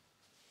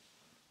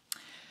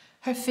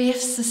 Her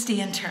faith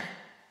sustained her.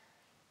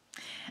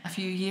 A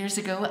few years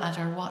ago at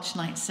our watch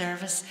night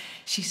service,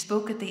 she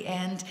spoke at the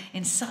end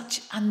in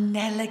such an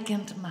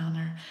elegant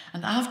manner,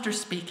 and after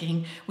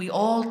speaking, we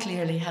all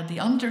clearly had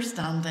the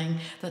understanding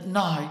that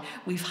now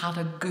we've had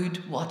a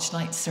good watch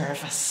night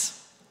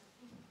service.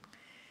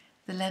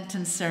 The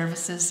Lenten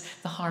services,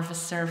 the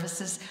harvest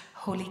services,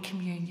 Holy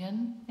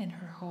Communion in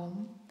her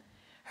home,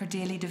 her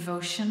daily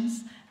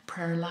devotions,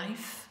 prayer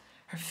life,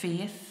 her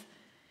faith,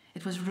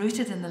 it was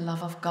rooted in the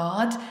love of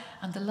God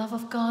and the love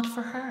of God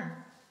for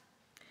her.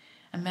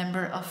 A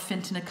member of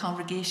Fintona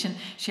congregation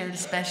shared a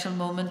special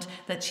moment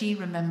that she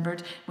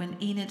remembered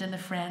when Enid and a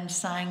friend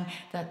sang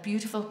that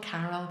beautiful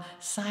carol,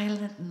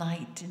 Silent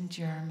Night in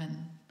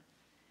German.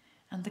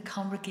 And the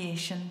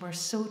congregation were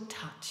so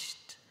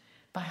touched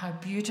by how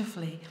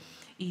beautifully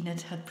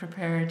Enid had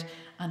prepared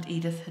and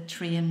Edith had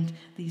trained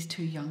these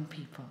two young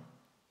people.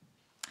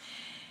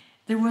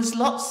 There was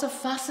lots of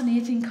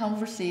fascinating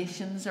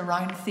conversations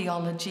around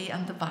theology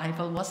and the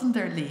Bible, wasn't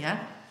there,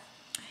 Leah?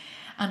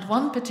 And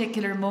one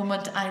particular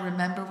moment I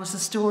remember was the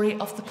story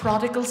of the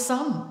prodigal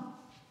son.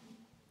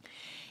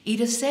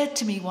 Edith said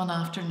to me one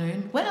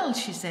afternoon, "Well,"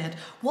 she said,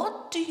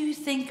 "what do you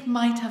think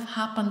might have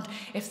happened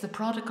if the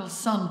prodigal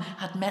son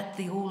had met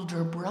the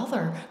older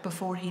brother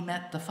before he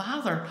met the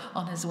father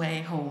on his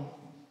way home?"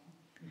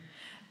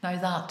 Now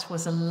that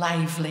was a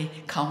lively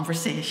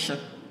conversation.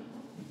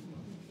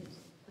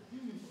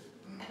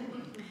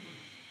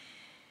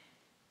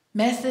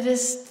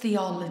 Methodist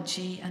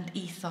theology and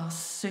ethos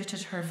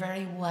suited her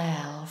very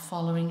well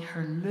following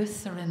her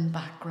Lutheran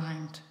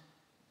background.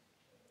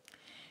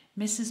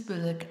 Mrs.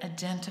 Bullick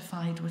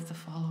identified with the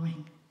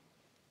following: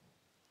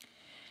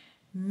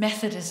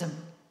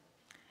 Methodism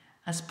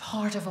as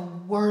part of a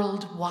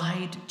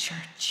worldwide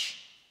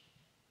church,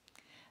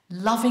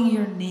 loving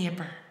your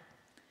neighbour,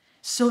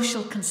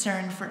 social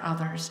concern for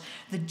others,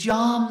 the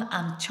John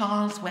and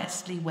Charles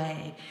Wesley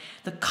way,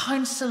 the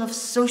counsel of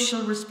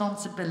social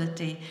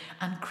responsibility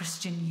and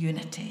Christian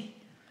unity,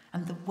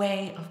 and the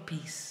way of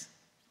peace.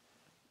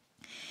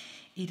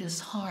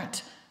 Edith's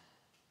heart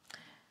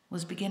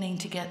was beginning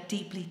to get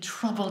deeply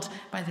troubled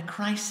by the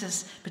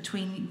crisis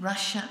between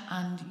Russia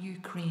and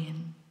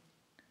Ukraine,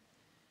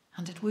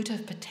 and it would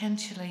have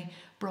potentially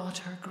brought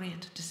her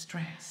great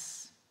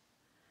distress.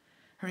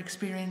 Her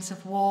experience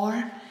of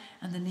war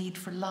and the need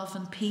for love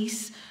and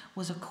peace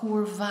was a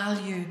core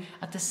value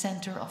at the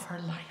centre of her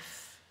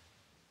life.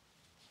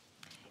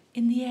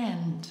 In the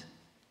end,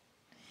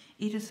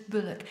 Edith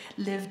Bullick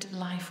lived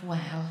life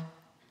well,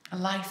 a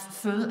life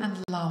full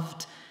and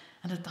loved,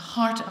 and at the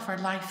heart of her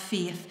life,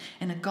 faith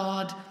in a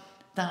God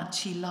that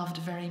she loved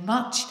very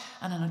much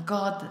and in a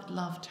God that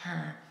loved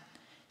her.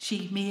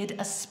 She made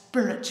a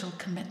spiritual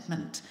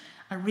commitment,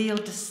 a real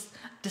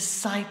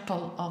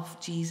disciple of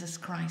Jesus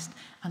Christ,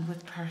 and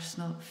with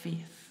personal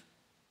faith.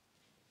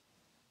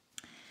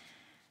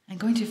 I'm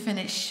going to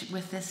finish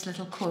with this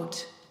little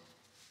quote,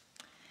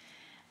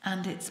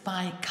 and it's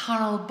by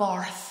Karl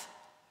Barth,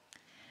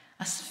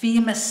 a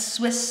famous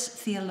Swiss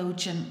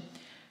theologian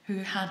who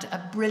had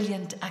a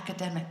brilliant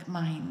academic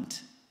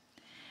mind,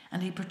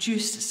 and he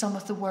produced some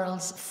of the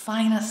world's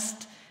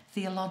finest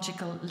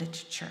theological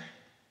literature.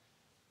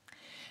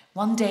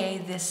 One day,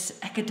 this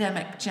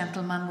academic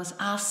gentleman was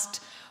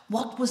asked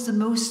what was the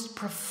most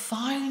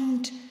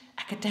profound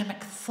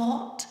academic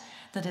thought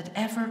that had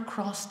ever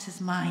crossed his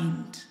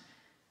mind.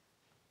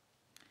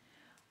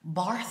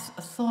 Barth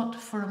thought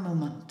for a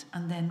moment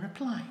and then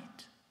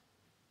replied,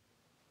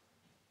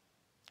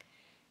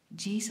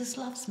 "Jesus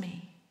loves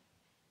me.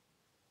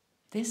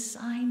 This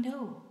I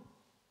know,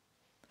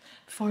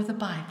 for the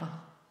Bible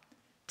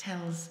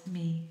tells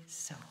me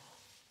so.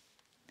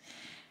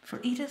 For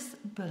Edith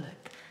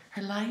Bullick,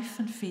 her life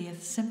and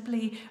faith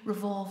simply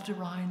revolved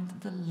around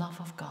the love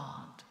of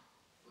God.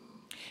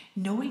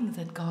 Knowing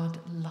that God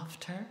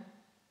loved her,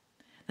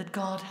 that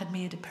God had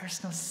made a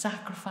personal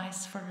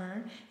sacrifice for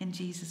her in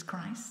Jesus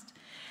Christ,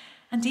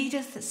 and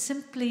Edith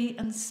simply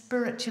and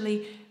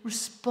spiritually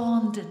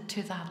responded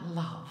to that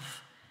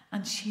love,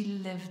 and she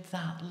lived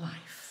that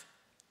life.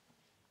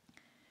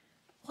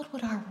 What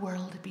would our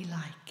world be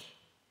like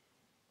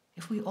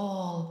if we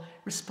all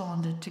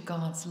responded to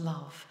God's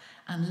love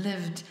and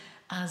lived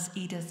as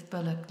Edith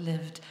Bullick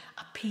lived,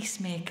 a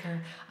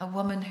peacemaker, a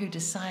woman who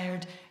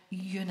desired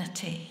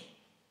unity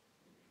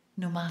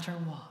no matter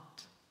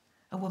what,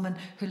 a woman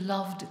who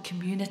loved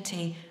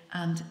community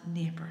and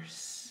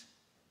neighbours?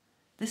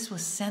 This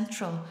was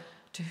central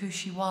to who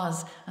she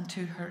was and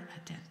to her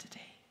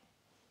identity.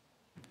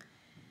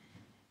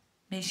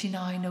 May she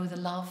now know the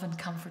love and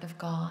comfort of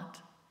God,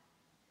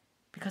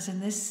 because in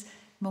this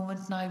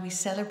moment now we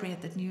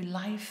celebrate that new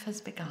life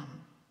has begun,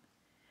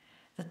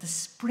 that the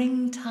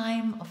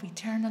springtime of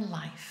eternal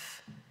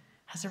life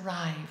has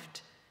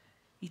arrived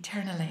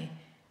eternally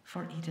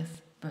for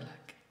Edith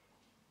Bullick.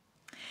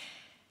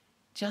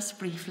 Just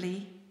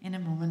briefly, in a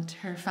moment,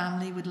 her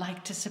family would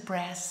like to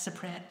express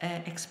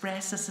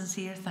a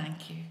sincere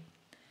thank you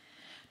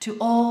to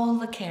all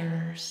the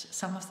carers,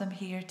 some of them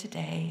here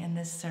today in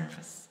this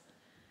service.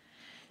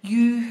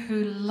 You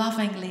who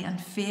lovingly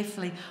and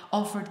faithfully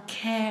offered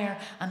care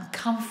and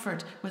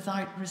comfort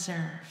without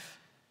reserve.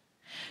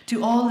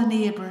 To all the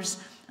neighbours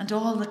and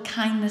all the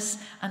kindness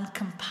and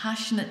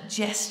compassionate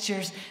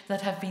gestures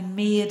that have been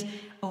made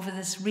over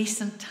this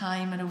recent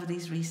time and over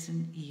these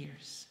recent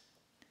years.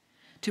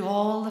 To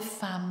all the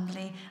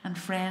family and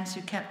friends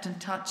who kept in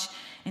touch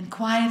in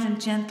quiet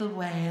and gentle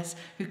ways,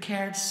 who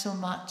cared so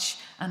much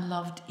and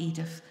loved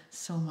Edith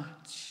so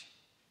much.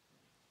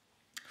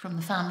 From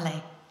the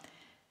family,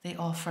 they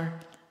offer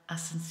a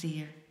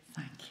sincere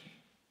thank you.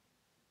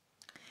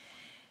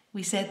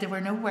 We said there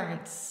were no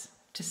words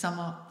to sum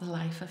up the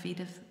life of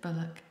Edith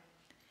Bullick,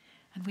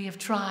 and we have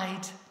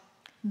tried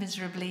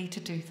miserably to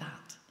do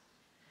that.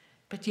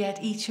 But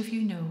yet each of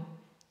you know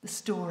the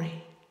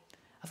story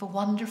of a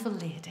wonderful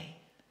lady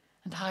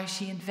and how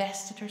she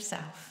invested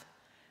herself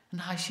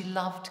and how she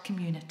loved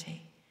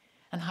community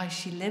and how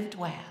she lived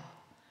well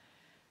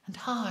and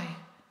how,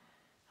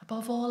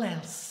 above all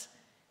else,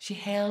 she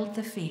held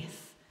the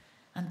faith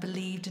and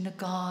believed in a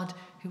God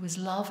who was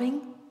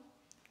loving,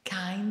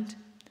 kind,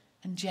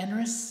 and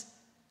generous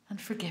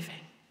and forgiving.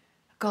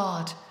 A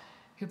God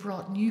who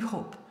brought new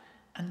hope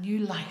and new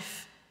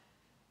life,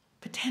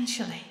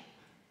 potentially,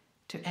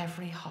 to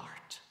every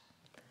heart.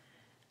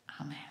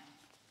 Amen.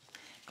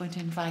 I'm going to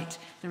invite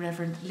the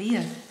Reverend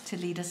Leah to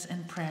lead us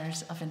in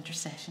prayers of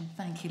intercession.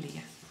 Thank you,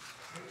 Leah.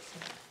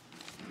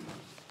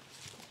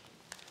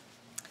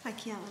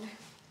 Thank you, Eleanor.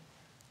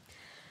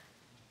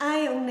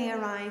 I only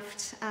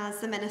arrived as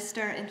the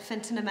minister in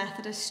Fintona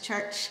Methodist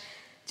Church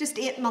just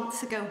 8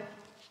 months ago,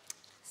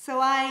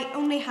 so I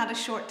only had a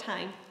short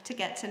time to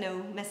get to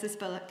know Mrs.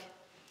 Bullick.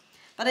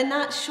 But in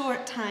that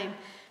short time,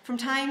 from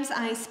times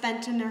I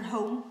spent in her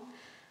home,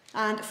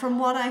 and from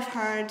what I've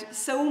heard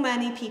so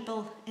many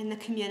people in the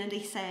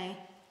community say,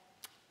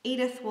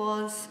 Edith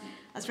was,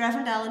 as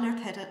Reverend Eleanor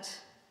put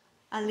it,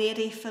 a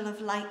lady full of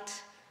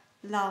light,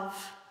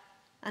 love,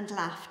 and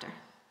laughter.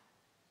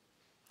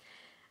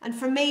 And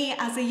for me,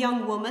 as a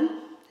young woman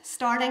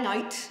starting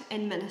out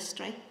in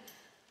ministry,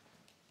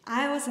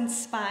 I was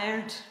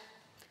inspired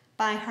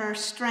by her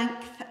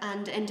strength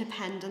and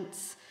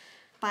independence,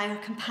 by her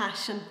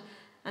compassion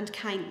and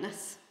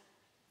kindness.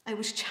 I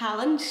was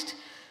challenged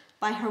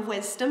by her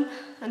wisdom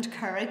and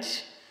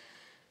courage,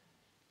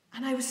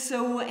 and I was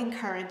so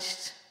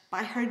encouraged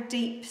by her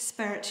deep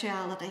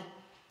spirituality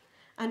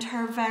and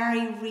her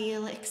very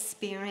real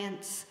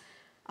experience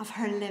of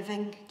her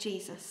living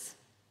Jesus.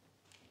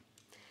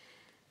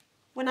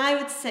 When I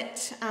would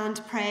sit and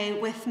pray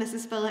with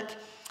Mrs. Bullick,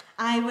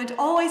 I would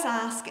always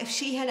ask if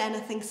she had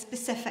anything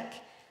specific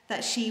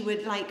that she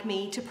would like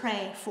me to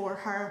pray for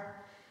her.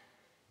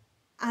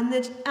 And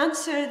the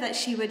answer that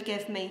she would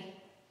give me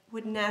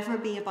would never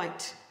be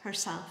about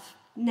herself,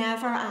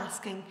 never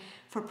asking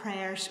for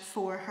prayers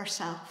for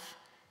herself,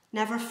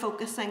 never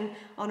focusing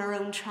on her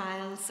own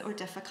trials or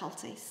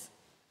difficulties.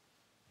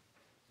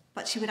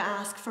 But she would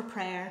ask for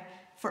prayer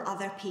for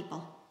other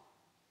people.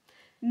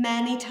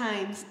 Many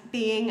times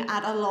being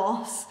at a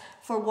loss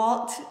for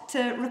what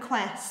to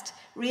request,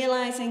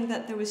 realising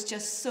that there was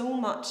just so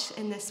much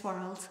in this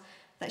world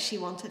that she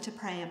wanted to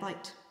pray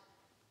about.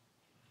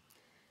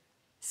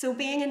 So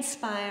being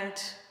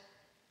inspired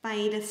by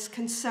Edith's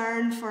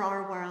concern for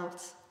our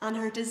world and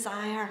her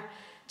desire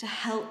to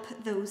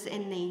help those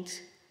in need,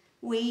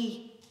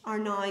 we are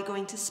now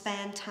going to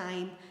spend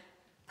time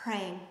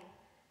praying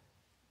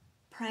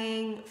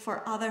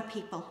for other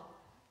people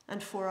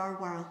and for our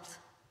world.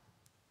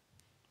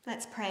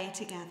 Let's pray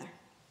together.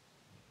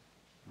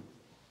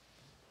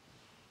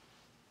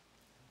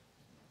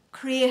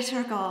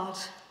 Creator God,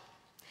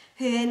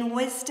 who in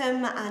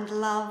wisdom and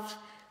love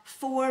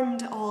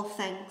formed all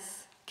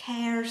things,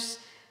 cares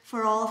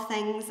for all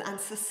things and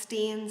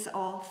sustains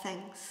all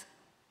things.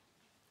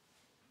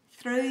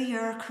 Through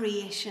your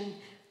creation,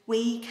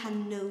 we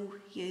can know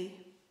you.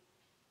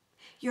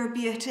 Your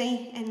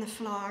beauty in the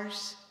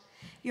flowers,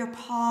 your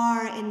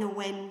power in the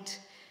wind,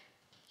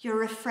 your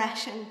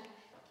refreshing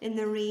in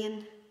the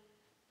rain,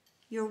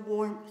 your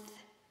warmth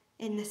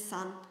in the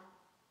sun.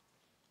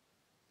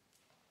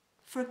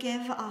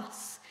 Forgive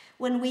us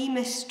when we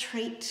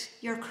mistreat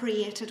your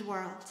created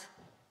world.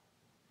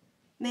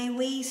 May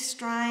we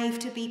strive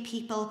to be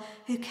people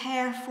who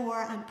care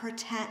for and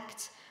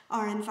protect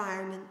our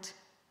environment,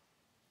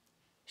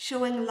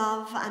 showing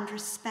love and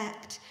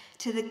respect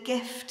to the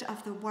gift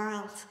of the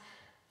world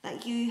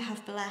that you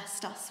have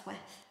blessed us with.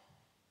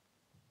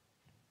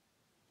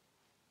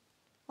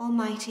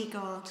 Almighty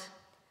God,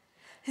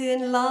 who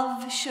in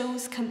love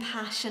shows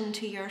compassion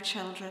to your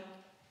children,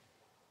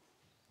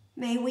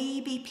 may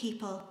we be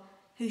people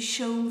who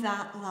show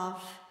that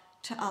love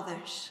to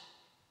others.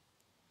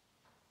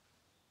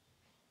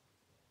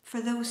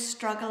 For those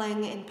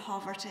struggling in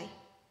poverty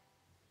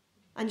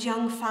and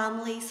young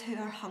families who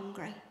are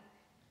hungry,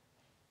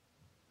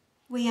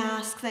 we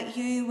ask that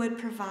you would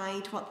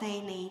provide what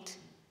they need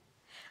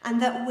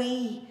and that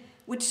we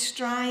would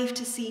strive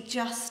to see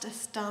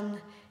justice done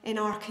in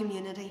our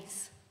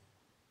communities.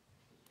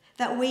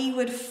 That we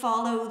would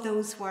follow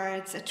those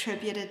words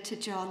attributed to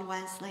John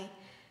Wesley: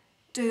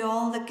 do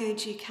all the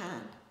good you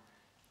can,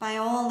 by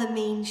all the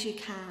means you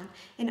can,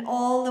 in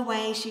all the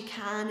ways you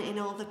can, in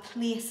all the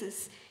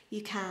places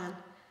you can,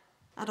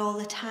 at all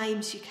the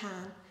times you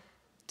can,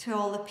 to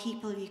all the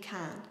people you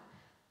can,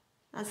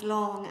 as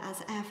long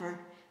as ever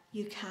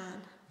you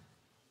can.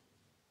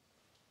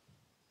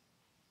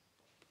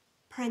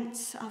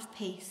 Prince of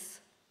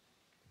Peace,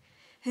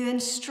 who in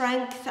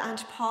strength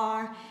and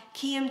power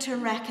came to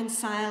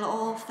reconcile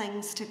all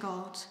things to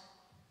God,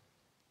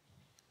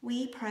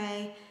 we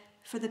pray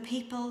for the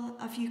people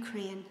of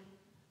Ukraine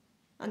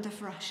and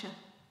of Russia,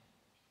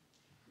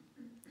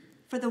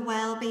 for the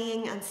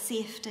well-being and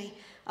safety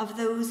of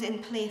those in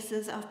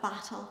places of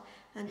battle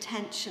and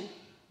tension,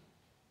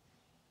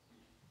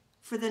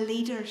 for the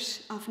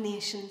leaders of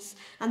nations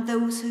and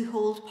those who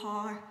hold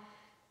power,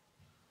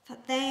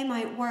 that they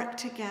might work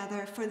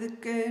together for the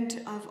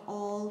good of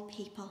all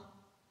people,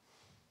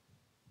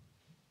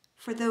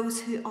 for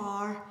those who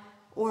are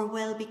or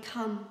will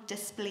become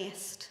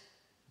displaced,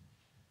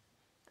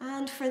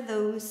 and for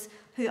those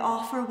who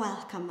offer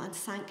welcome and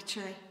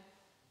sanctuary.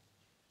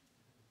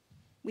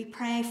 We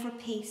pray for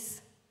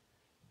peace,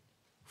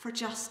 for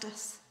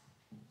justice,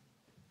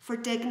 for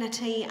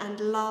dignity and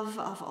love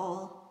of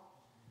all.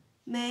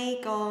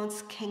 May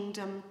God's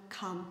kingdom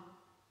come.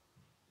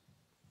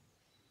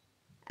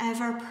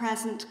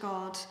 Ever-present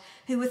God,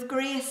 who with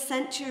grace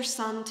sent your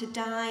Son to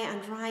die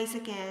and rise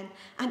again,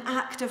 an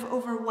act of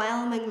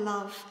overwhelming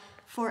love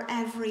for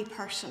every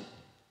person.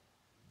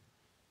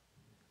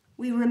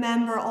 We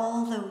remember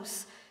all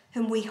those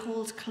whom we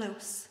hold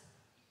close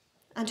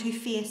and who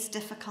face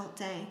difficult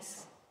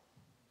days.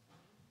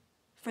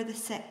 For the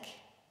sick,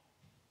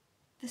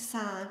 the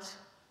sad,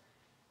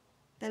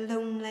 the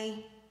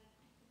lonely,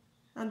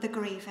 and the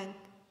grieving.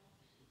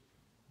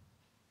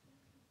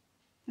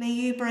 May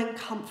you bring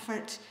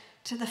comfort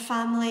to the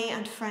family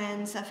and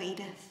friends of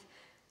Edith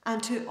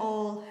and to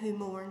all who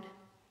mourn.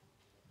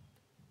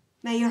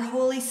 May your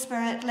Holy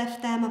Spirit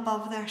lift them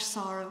above their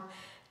sorrow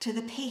to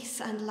the peace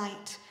and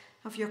light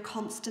of your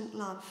constant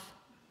love,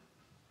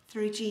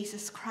 through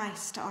Jesus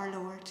Christ our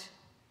Lord.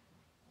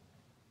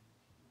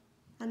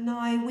 And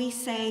now we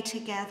say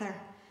together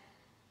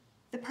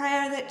the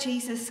prayer that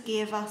Jesus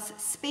gave us,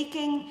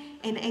 speaking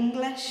in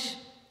English,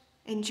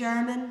 in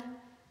German,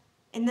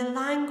 in the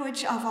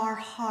language of our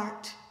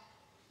heart,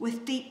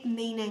 with deep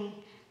meaning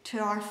to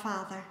our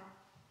Father,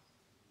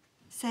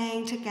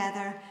 saying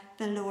together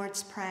the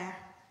Lord's Prayer.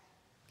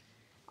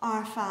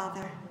 Our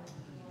Father,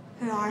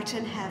 who art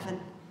in heaven,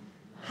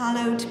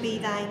 hallowed be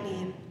thy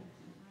name.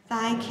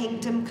 Thy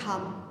kingdom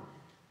come,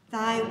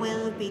 thy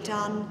will be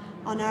done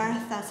on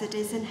earth as it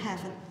is in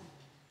heaven.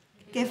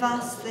 Give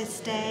us this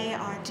day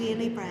our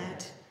daily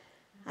bread,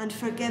 and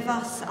forgive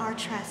us our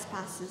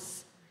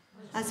trespasses,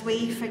 as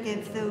we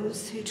forgive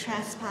those who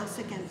trespass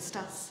against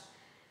us.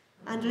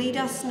 And lead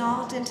us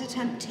not into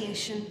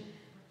temptation,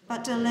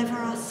 but deliver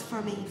us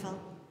from evil.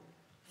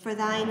 For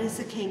thine is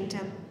the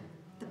kingdom,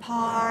 the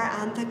power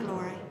and the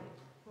glory,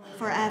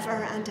 forever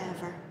and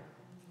ever.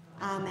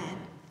 Amen.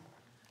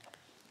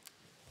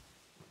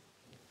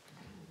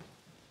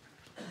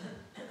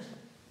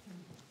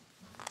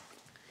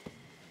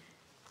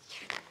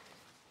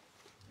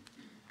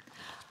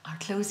 Our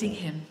closing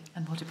hymn,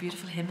 and what a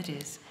beautiful hymn it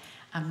is.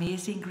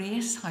 Amazing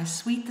grace, how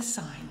sweet the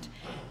sound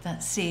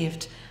that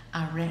saved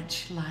a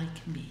wretch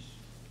like me.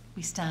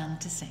 We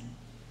stand to sing.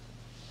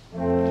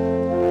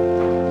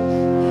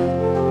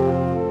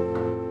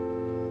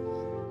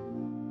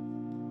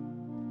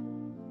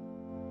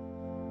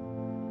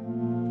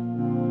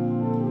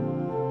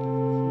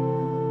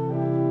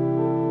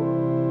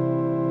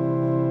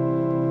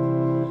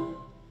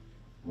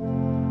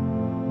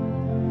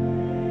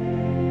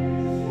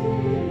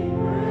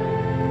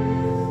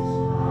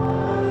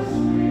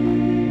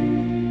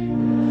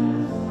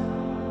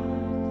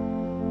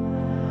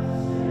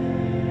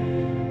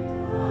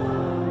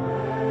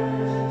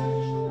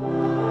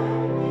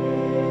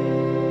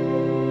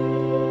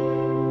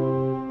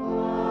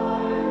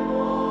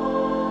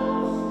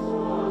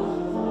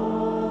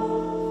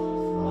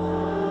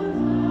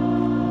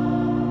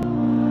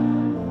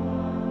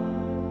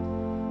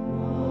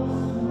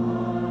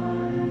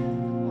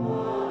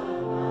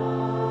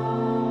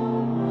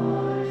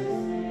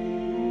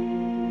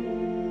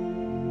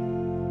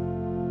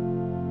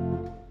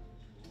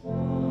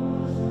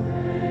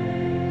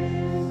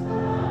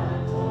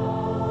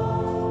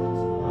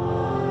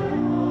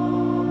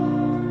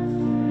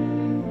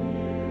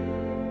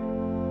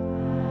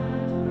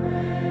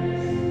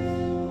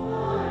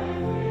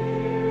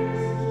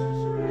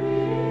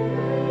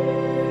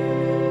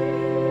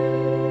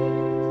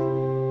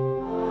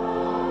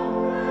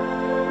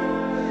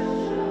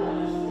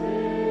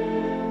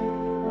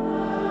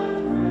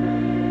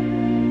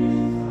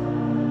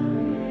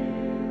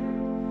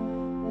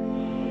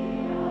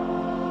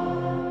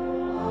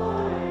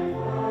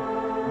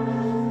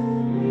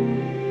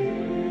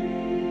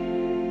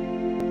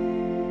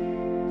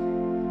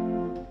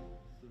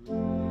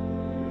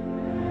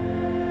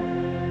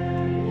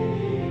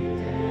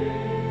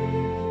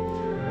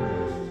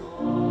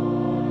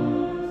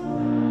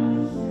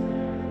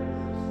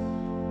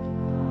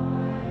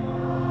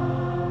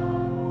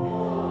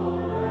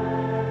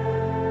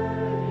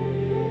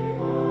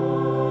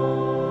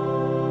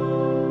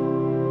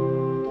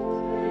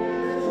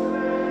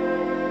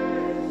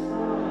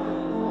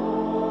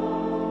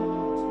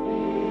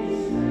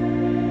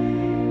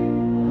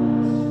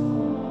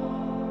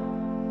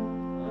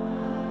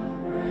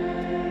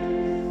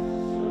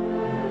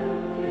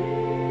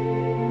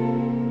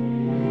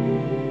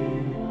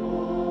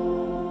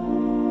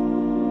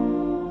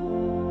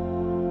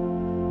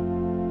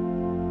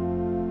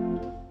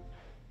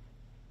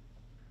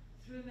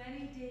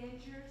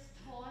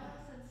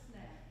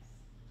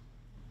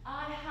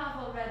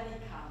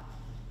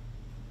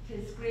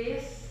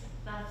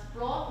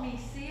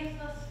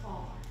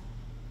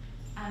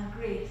 and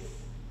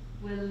grace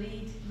will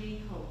lead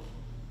me home.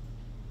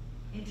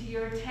 Into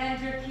your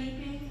tender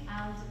keeping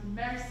and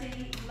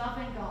mercy,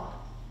 loving God,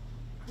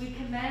 we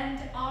commend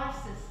our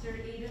sister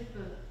Edith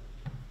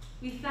Bullick.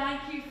 We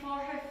thank you for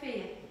her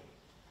faith,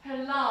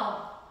 her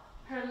love,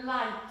 her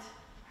light,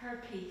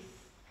 her peace,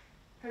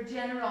 her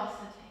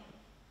generosity.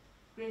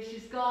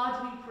 Gracious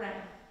God, we pray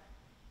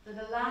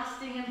that a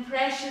lasting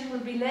impression will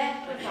be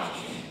left with us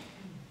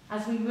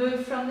as we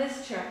move from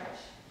this church,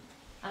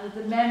 and that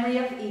the memory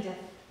of Edith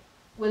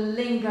will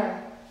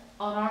linger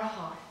on our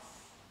hearts.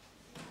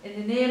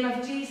 In the name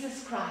of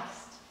Jesus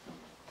Christ,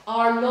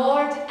 our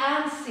Lord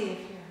and Saviour.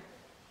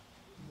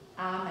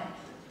 Amen.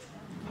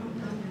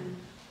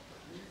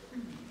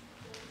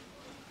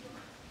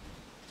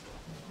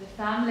 The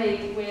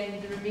family,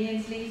 when the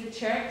remains leave the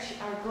church,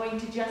 are going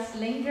to just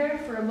linger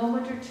for a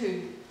moment or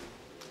two.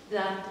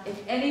 That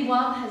if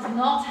anyone has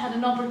not had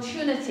an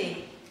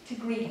opportunity to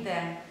greet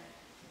them,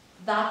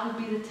 that would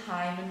be the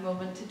time and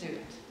moment to do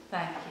it.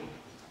 Thank you.